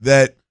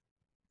that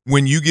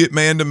when you get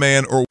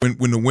man-to-man or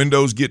when the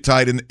windows get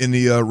tight in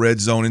the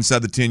red zone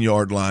inside the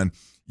 10-yard line,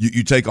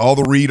 you take all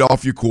the read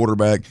off your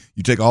quarterback.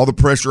 You take all the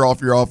pressure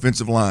off your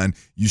offensive line.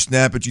 You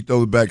snap it, you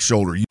throw the back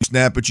shoulder. You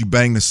snap it, you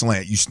bang the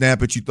slant. You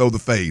snap it, you throw the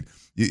fade.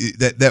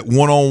 That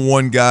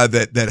one-on-one guy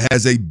that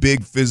has a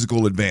big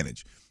physical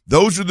advantage.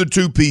 Those are the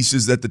two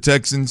pieces that the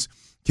Texans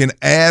can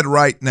add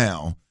right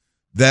now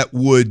that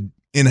would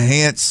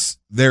enhance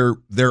their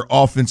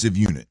offensive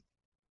unit.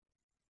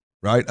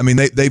 Right? I mean,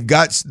 they've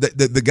got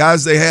the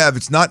guys they have.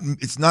 It's not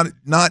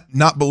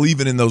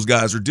believing in those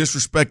guys or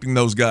disrespecting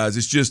those guys.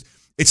 It's just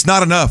it's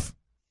not enough.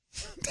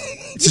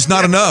 It's just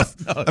not enough.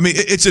 No. I mean,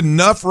 it's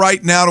enough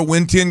right now to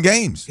win 10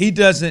 games. He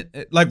doesn't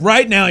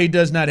right now. He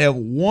does not have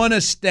one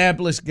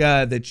established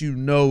guy that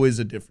is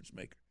a difference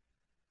maker.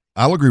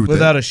 I'll agree with that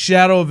without a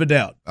shadow of a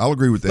doubt. I'll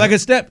agree with that.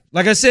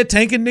 Like I said,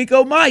 Tank and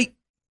Nico might.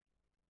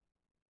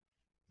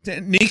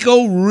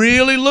 Nico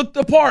really looked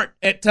the part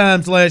at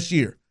times last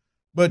year.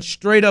 But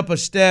straight up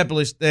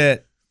established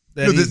that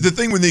the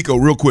thing with Nico,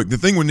 real quick,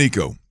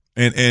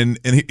 and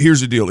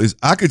here's the deal, is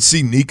I could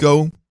see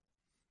Nico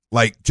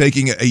like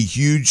taking a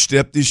huge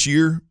step this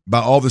year by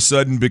all of a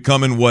sudden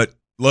becoming what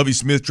Lovie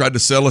Smith tried to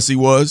sell us he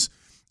was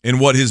and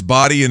what his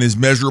body and his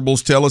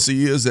measurables tell us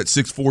he is, that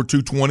 6'4",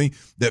 220,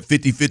 that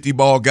 50-50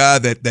 ball guy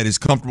that is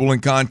comfortable in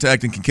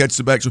contact and can catch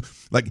the back.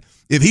 Like,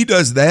 if he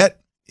does that,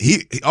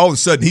 he all of a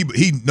sudden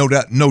he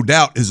no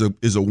doubt is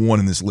a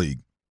one in this league,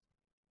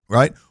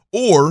 right?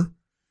 Or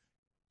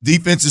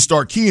defenses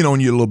start keying on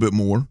you a little bit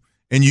more,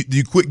 and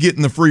you quit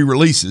getting the free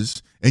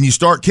releases, and you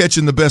start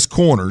catching the best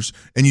corners,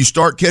 and you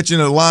start catching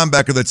a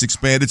linebacker that's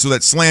expanded, so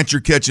that slant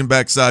you're catching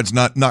backside's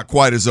not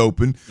quite as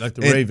open. Like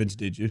the Ravens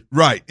did you.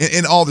 Right.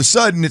 And all of a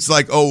sudden, it's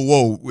like, oh,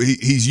 whoa,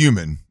 he's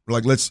human.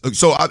 Like,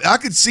 so I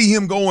could see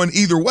him going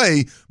either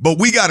way, but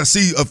we got to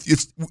see,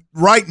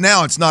 right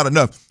now it's not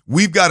enough.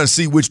 We've got to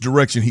see which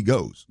direction he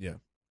goes. Yeah.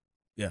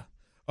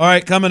 All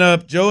right, coming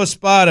up, Joe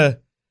Espada,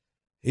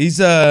 he's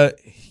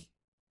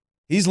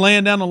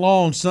laying down the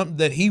law on something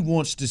that he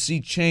wants to see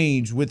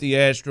change with the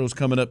Astros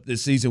coming up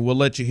this season. We'll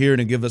let you hear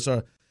it and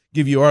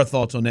give you our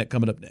thoughts on that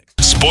coming up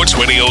next. Sports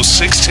Radio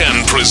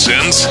 610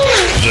 presents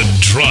The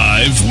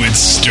Drive with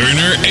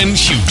Sterner and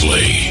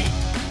Hughley.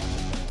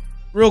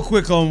 Real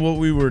quick on what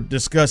we were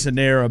discussing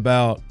there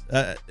about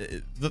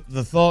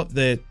the thought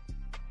that,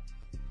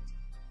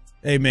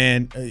 hey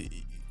man,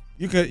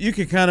 you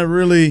could kind of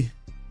really,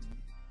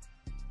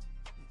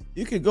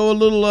 you could go a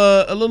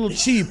little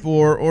cheap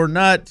or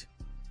not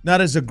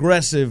as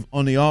aggressive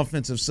on the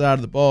offensive side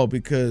of the ball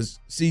because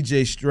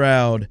C.J.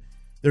 Stroud,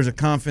 there's a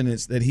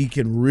confidence that he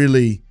can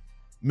really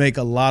make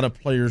a lot of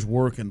players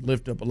work and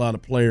lift up a lot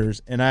of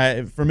players. And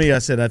I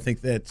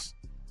think that's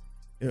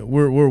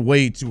we're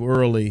way too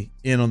early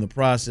in on the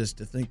process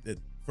to think that,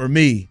 for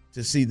me,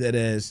 to see that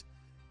as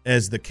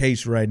the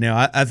case right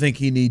now. I think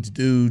he needs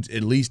dudes,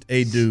 at least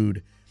a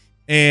dude.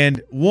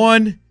 And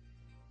one,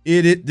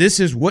 This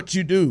is what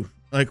you do.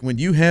 Like when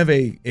you have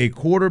a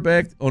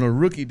quarterback on a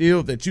rookie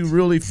deal that you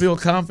really feel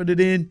confident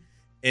in,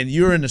 and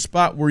you're in a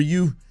spot where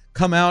you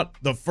come out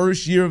the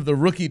first year of the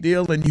rookie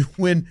deal and you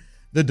win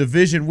the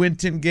division, win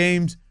 10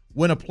 games,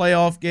 win a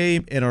playoff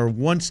game, and are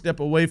one step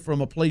away from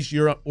a place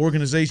your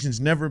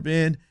organization's never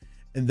been,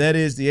 and that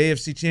is the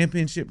AFC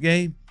Championship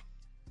game.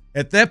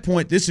 At that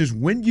point, this is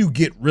when you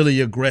get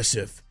really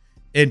aggressive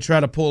and try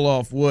to pull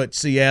off what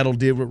Seattle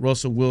did with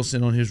Russell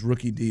Wilson on his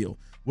rookie deal,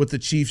 what the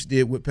Chiefs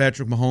did with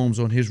Patrick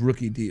Mahomes on his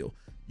rookie deal.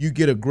 You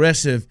get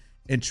aggressive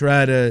and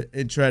try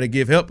to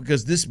give help,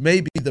 because this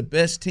may be the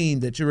best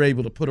team that you're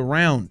able to put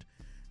around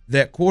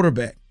that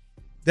quarterback.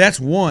 That's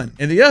one.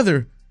 And the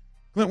other,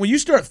 Clint, when you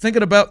start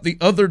thinking about the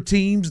other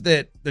teams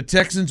that the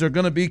Texans are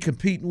going to be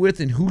competing with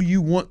and who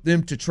you want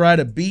them to try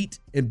to beat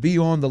and be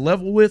on the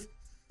level with,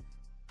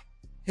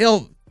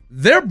 hell,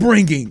 they're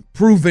bringing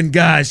proven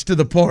guys to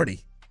the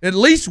party. At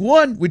least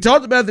one. We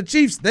talked about the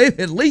Chiefs. They've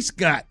at least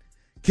got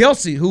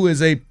Kelsey, who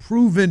is a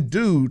proven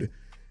dude.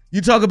 You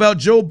talk about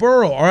Joe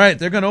Burrow. All right,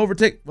 they're going to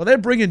overtake. Well, they're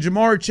bringing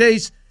Jamar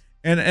Chase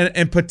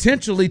and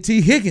potentially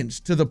T. Higgins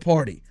to the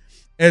party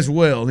as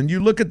well. And you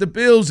look at the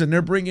Bills, and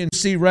they're bringing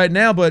C right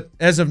now, but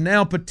as of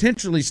now,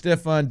 potentially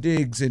Stephon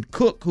Diggs and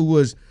Cook, who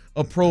was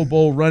a Pro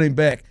Bowl running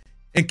back,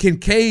 and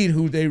Kincaid,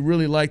 who they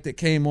really liked that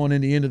came on in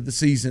the end of the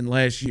season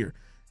last year.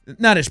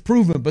 Not as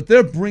proven, but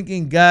they're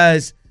bringing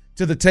guys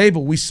to the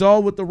table. We saw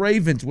with the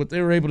Ravens what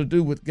they were able to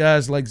do with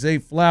guys like Zay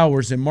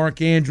Flowers and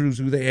Mark Andrews,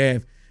 who they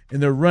have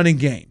in their running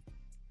game.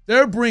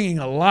 They're bringing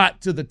a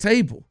lot to the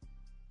table.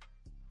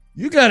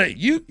 CJ,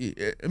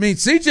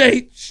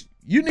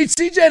 you need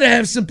CJ to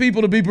have some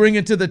people to be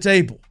bringing to the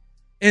table,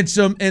 and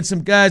some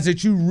guys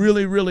that you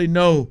really, really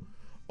know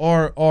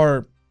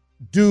are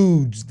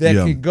dudes that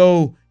can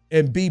go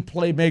and be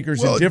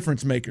playmakers and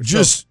difference makers.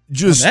 Just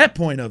from that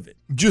point of it,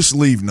 just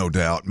leave no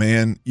doubt,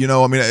 man.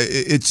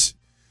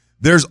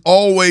 There's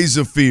always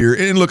a fear,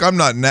 and look, I'm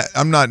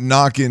not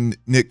knocking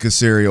Nick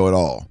Caserio at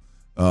all.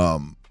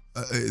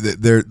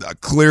 They're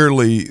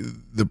clearly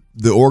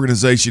the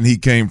organization he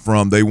came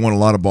from. They won a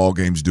lot of ball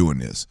games doing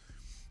this,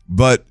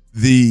 but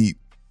the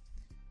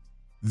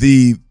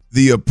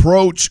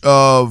approach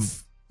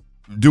of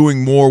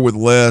doing more with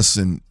less,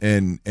 and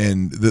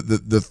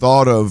the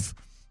thought of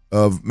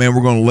man,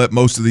 we're going to let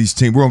most of these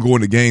teams. We're going to go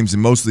into games,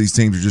 and most of these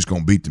teams are just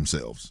going to beat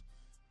themselves,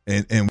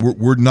 and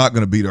we're not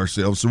going to beat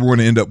ourselves. So we're going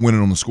to end up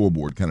winning on the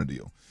scoreboard, kind of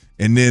deal.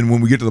 And then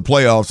when we get to the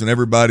playoffs and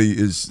everybody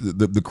is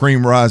the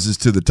cream rises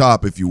to the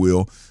top, if you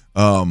will.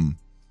 Then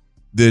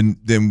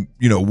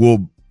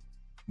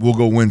we'll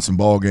go win some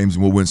ball games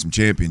and we'll win some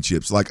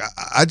championships. Like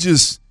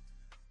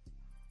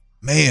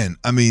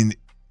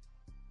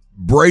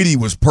Brady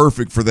was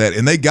perfect for that,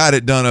 and they got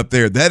it done up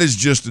there. That is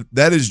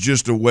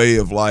just a way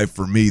of life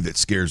for me that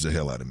scares the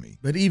hell out of me.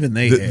 But even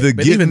they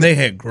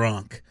had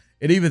Gronk,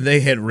 and even they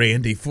had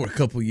Randy for a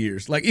couple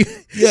years. Like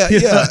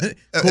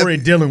Corey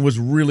Dillon was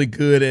really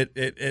good at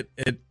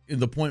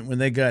the point when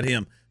they got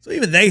him. So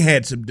even they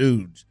had some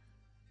dudes.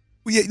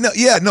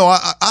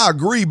 I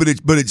agree, but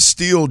it's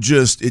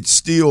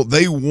still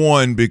they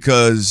won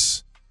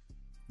because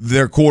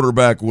their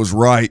quarterback was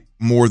right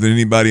more than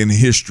anybody in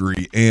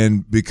history,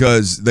 and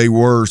because they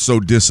were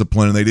so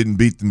disciplined and they didn't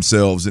beat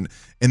themselves, and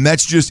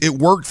that's just, it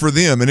worked for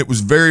them, and it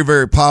was very,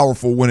 very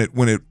powerful when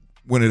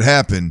it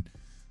happened.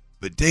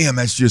 But damn,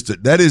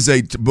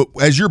 but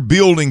as you're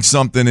building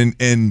something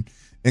and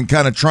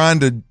kind of trying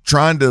to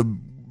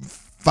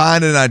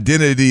find an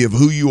identity of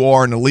who you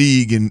are in the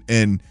league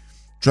and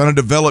trying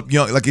to develop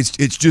young, like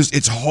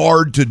it's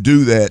hard to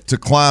do that, to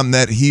climb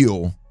that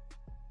hill.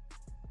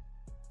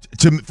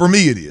 For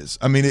me, it is.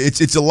 I mean,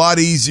 it's a lot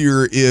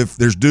easier if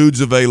there's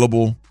dudes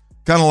available,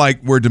 kind of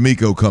like where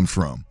D'Amico comes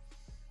from.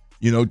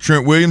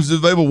 Trent Williams is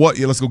available. What?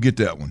 Yeah, let's go get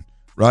that one.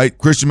 Right?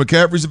 Christian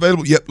McCaffrey's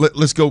available. Yep,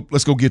 let's go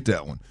get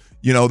that one.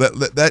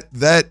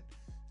 That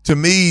to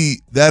me,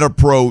 that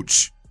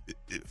approach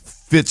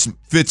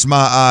fits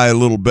my eye a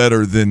little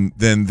better than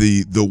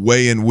the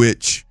way in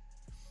which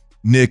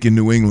Nick in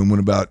New England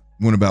went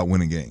about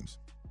winning games.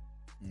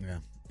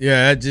 You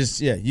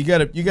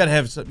gotta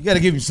have something. You gotta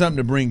give him something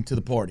to bring to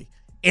the party,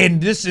 and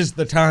this is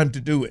the time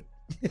to do it.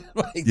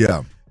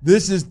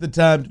 This is the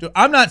time to do it.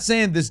 I'm not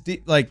saying this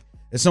like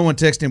as someone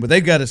texted him, but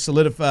they've got to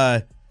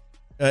solidify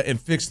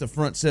and fix the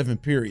front seven.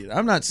 Period.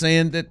 I'm not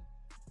saying that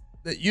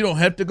you don't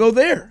have to go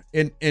there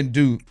and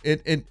do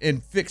it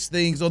and fix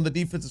things on the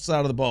defensive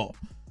side of the ball.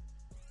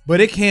 But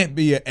it can't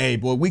be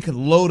we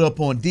can load up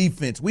on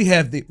defense. We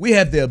have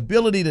the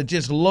ability to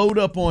just load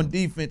up on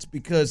defense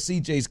because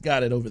CJ's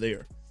got it over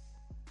there.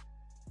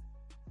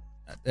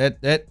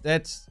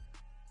 That's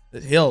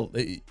hell.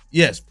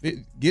 Yes,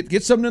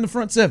 get something in the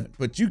front seven,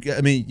 but you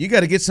got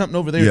to get something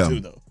over there too,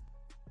 though.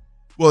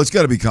 Well, it's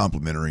got to be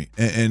complimentary,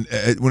 and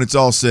when it's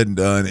all said and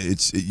done,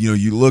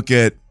 you look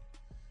at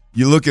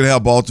how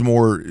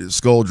Baltimore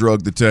skull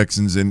drugged the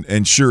Texans,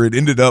 and sure, it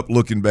ended up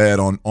looking bad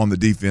on the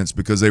defense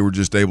because they were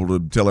just able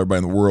to tell everybody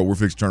in the world, we're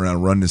fixing to turn around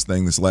and run this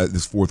thing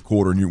this fourth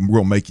quarter, and we're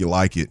going to make you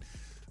like it.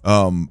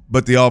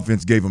 But the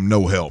offense gave them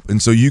no help.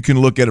 And so you can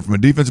look at it from a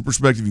defensive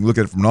perspective. You can look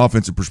at it from an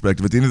offensive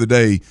perspective. At the end of the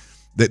day,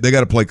 they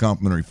got to play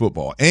complementary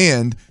football.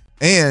 And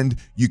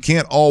you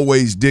can't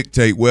always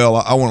dictate, well,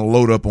 I want to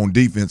load up on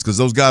defense because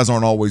those guys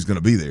aren't always going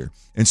to be there.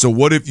 And so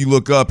what if you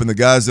look up and the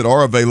guys that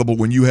are available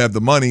when you have the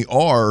money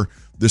are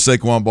the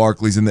Saquon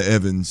Barkleys and the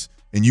Evans,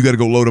 and you got to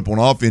go load up on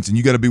offense, and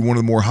you got to be one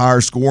of the more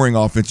higher scoring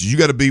offenses. You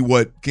got to be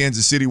what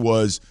Kansas City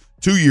was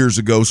 2 years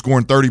ago,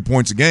 scoring 30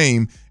 points a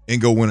game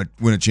and go win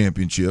a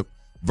championship,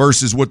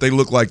 versus what they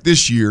look like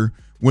this year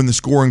when the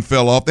scoring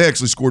fell off. They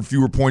actually scored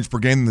fewer points per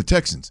game than the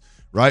Texans,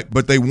 right?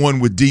 But they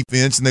won with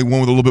defense, and they won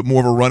with a little bit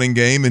more of a running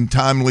game and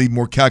timely,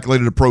 more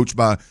calculated approach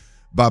by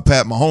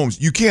Pat Mahomes.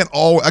 You can't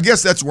I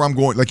guess that's where I'm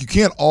going. Like, you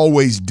can't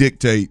always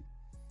dictate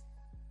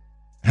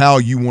how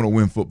you want to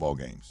win football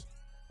games.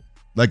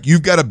 Like,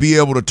 you've got to be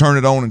able to turn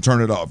it on and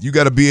turn it off. You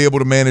got to be able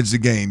to manage the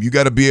game. You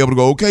got to be able to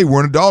go, okay, we're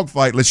in a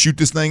dogfight. Let's shoot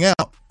this thing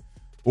out.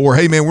 Or,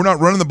 hey, man, we're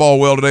not running the ball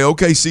well today.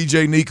 Okay,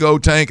 CJ, Nico,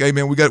 Tank, hey,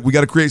 man, we got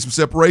to create some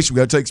separation. We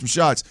got to take some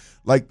shots.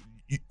 Like,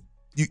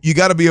 you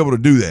got to be able to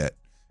do that.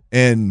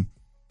 And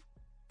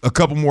a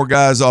couple more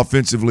guys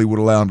offensively would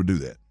allow them to do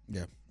that.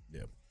 Yeah.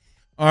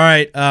 All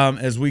right,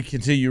 as we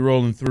continue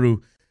rolling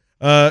through,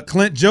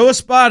 Clint, Joe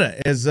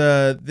Espada, as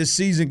this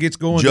season gets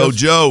going.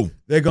 Joe.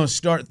 They're going to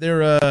start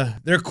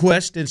their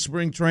quest in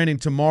spring training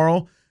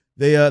tomorrow.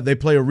 They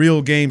play a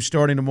real game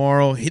starting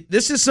tomorrow.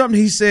 This is something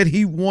he said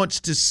he wants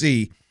to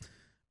see,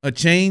 a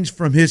change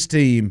from his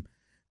team.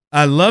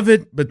 I love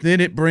it, but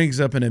then it brings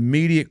up an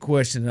immediate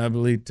question that I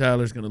believe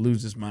Tyler's going to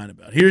lose his mind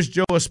about. Here's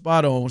Joe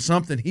Espada on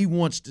something he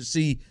wants to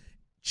see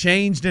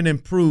changed and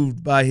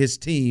improved by his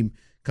team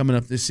coming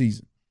up this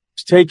season.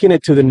 Taking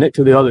it to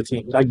the other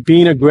team, like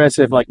being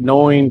aggressive, like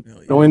knowing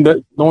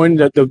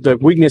the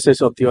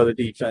weaknesses of the other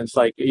defense,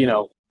 like, you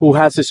know, who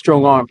has a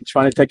strong arm,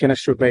 trying to take an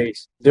extra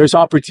base. There's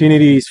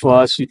opportunities for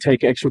us to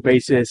take extra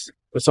bases,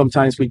 but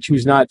sometimes we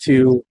choose not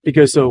to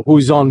because of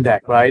who's on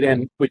deck, right?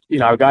 And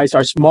our guys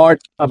are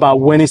smart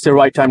about when is the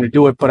right time to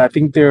do it. But I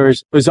think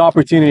there's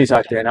opportunities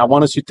out there, and I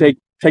want us to take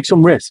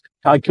some risk,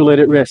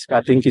 calculated risk.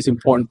 I think is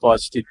important for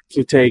us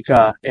to take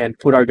and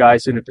put our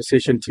guys in a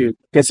position to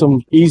get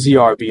some easy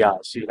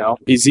RBIs. You know,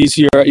 it's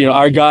easier. You know,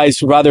 our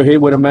guys rather hit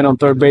with a man on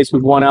third base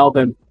with one out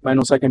than man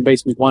on second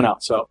base with one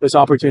out. So there's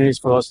opportunities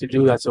for us to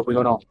do that. So we're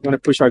gonna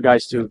push our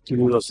guys to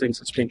do those things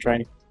in spring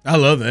training. I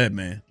love that,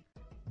 man.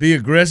 Be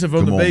aggressive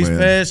on the base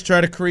pass.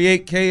 Try to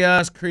create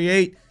chaos.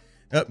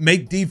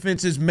 Make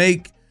defenses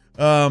make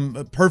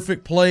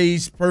perfect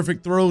plays,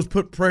 perfect throws,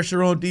 put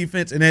pressure on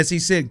defense, and as he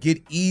said,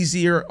 get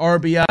easier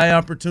RBI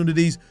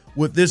opportunities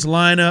with this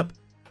lineup.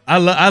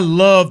 I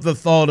love the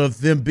thought of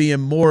them being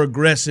more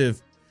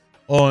aggressive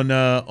on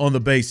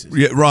the bases.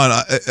 Yeah, Ron,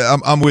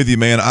 I'm with you,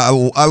 man.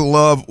 I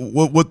love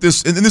what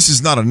this, and this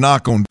is not a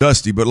knock on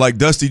Dusty, but like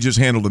Dusty just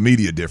handled the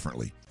media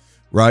differently,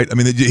 right? I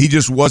mean, he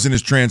just wasn't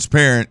as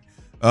transparent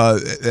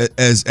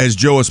as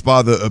Joe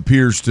Espada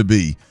appears to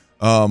be,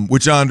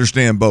 which I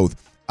understand both.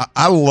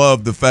 I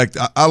love the fact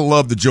I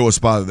love the Joe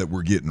Espada that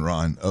we're getting,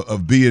 Ron,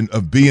 of being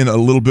a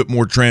little bit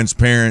more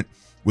transparent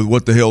with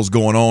what the hell's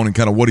going on and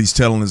kind of what he's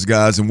telling his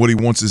guys and what he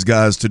wants his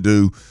guys to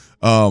do.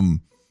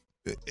 And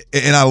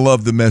I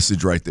love the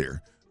message right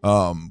there.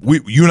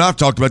 You and I've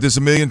talked about this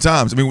a million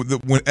times. I mean,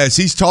 as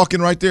he's talking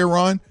right there,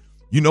 Ron,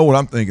 you know what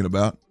I'm thinking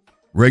about: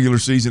 regular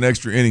season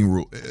extra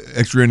inning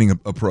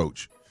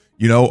approach.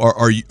 You know,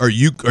 are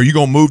you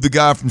going to move the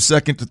guy from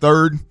second to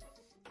third,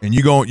 and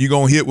you going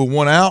to hit with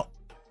one out?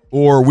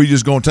 Or are we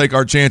just going to take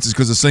our chances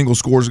because a single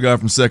scores a guy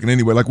from second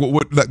anyway? Like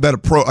what that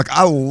approach? Like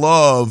I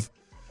love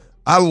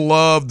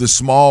the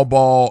small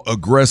ball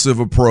aggressive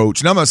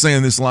approach. And I'm not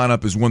saying this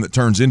lineup is one that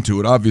turns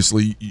into it.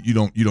 Obviously, you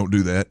don't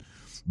do that.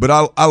 But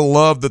I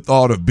love the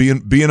thought of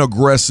being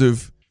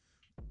aggressive,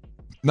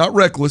 not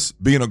reckless,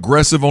 being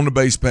aggressive on the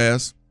base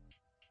pass.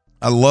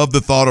 I love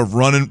the thought of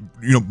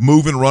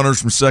moving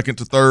runners from second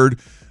to third.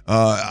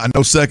 I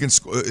know second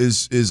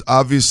is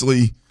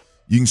obviously.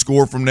 You can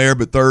score from there,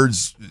 but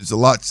thirds is a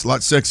lot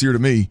sexier to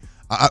me.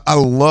 I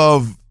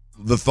love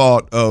the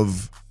thought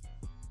of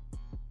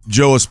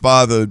Joe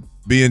Espada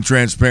being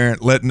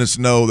transparent, letting us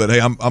know that, hey,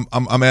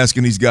 I'm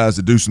asking these guys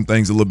to do some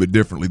things a little bit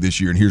differently this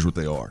year, and here's what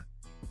they are.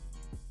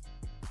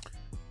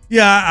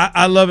 Yeah,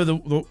 I love it.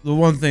 The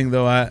one thing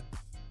though I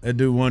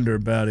do wonder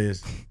about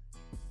is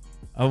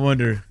I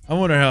wonder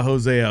how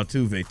Jose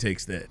Altuve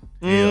takes that.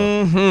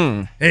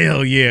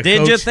 Hell yeah! Did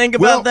Coach. you think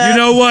about that?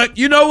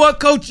 You know what,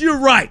 Coach? You're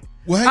right.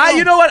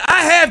 You know what?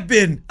 I have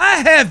been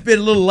a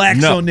little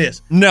lax on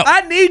this. No,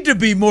 I need to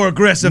be more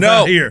aggressive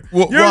out here.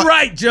 Well, You're Ron,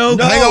 Right, Joe.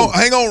 No.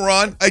 Hang on,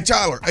 Ron. Hey,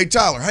 Tyler.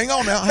 Hang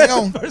on now. Hang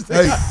on.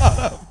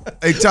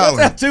 Hey, Tyler.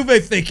 What's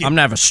Altuve thinking? I'm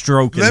gonna have a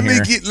stroke. Let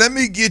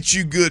me get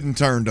you good and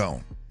turned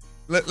on.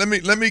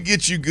 Let me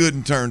get you good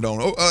and turned on.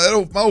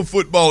 My old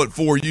football at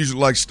 4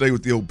 usually likes to stay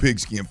with the old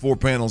pigskin. 4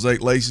 panels,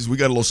 8 laces. We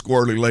got a little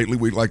squirrely lately.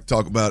 We like to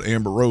talk about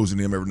Amber Rose and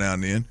him every now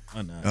and then.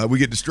 I know. We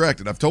get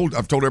distracted. I've told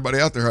everybody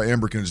out there how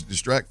Amber can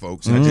distract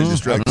folks. I can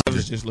distract. I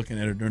was just looking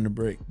at her during the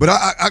break. But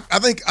I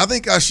think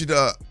I should.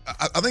 I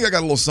think I got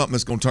a little something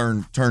that's going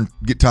to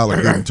get Tyler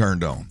good and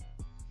turned on.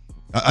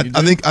 I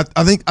think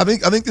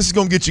this is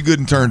going to get you good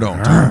and turned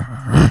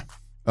on.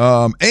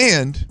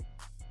 And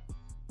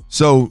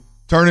so.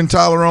 Turning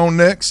Tyler on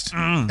next,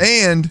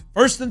 and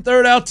first and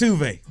third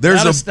Altuve.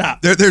 There's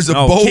a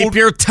bold. Keep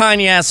your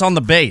tiny ass on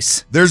the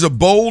base. There's a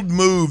bold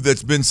move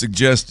that's been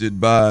suggested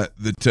by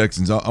the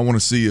Texans. I want to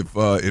see if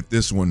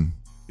this one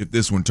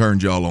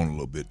turns y'all on a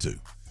little bit too.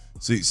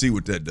 See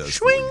what that does.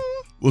 Swing.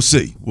 We'll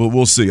see.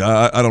 We'll see.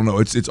 I don't know.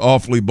 It's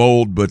awfully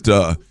bold, but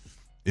the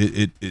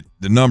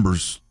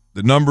numbers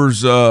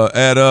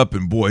add up,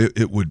 and boy,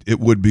 it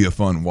would be a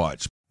fun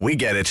watch. We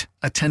get it.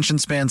 Attention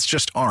spans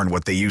just aren't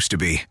what they used to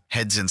be.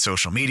 Heads in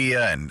social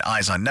media and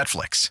eyes on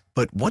Netflix.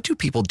 But what do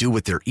people do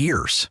with their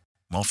ears?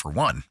 Well, for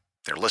one,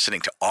 they're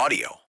listening to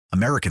audio.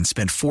 Americans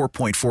spend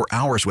 4.4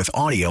 hours with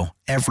audio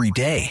every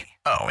day.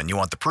 Oh, and you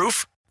want the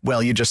proof?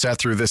 Well, you just sat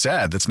through this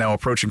ad that's now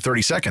approaching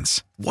 30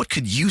 seconds. What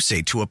could you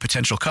say to a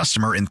potential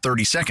customer in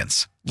 30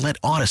 seconds? Let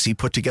Odyssey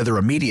put together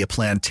a media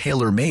plan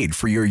tailor-made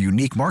for your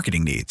unique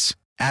marketing needs.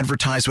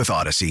 Advertise with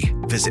Odyssey.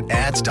 Visit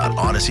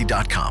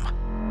ads.odyssey.com.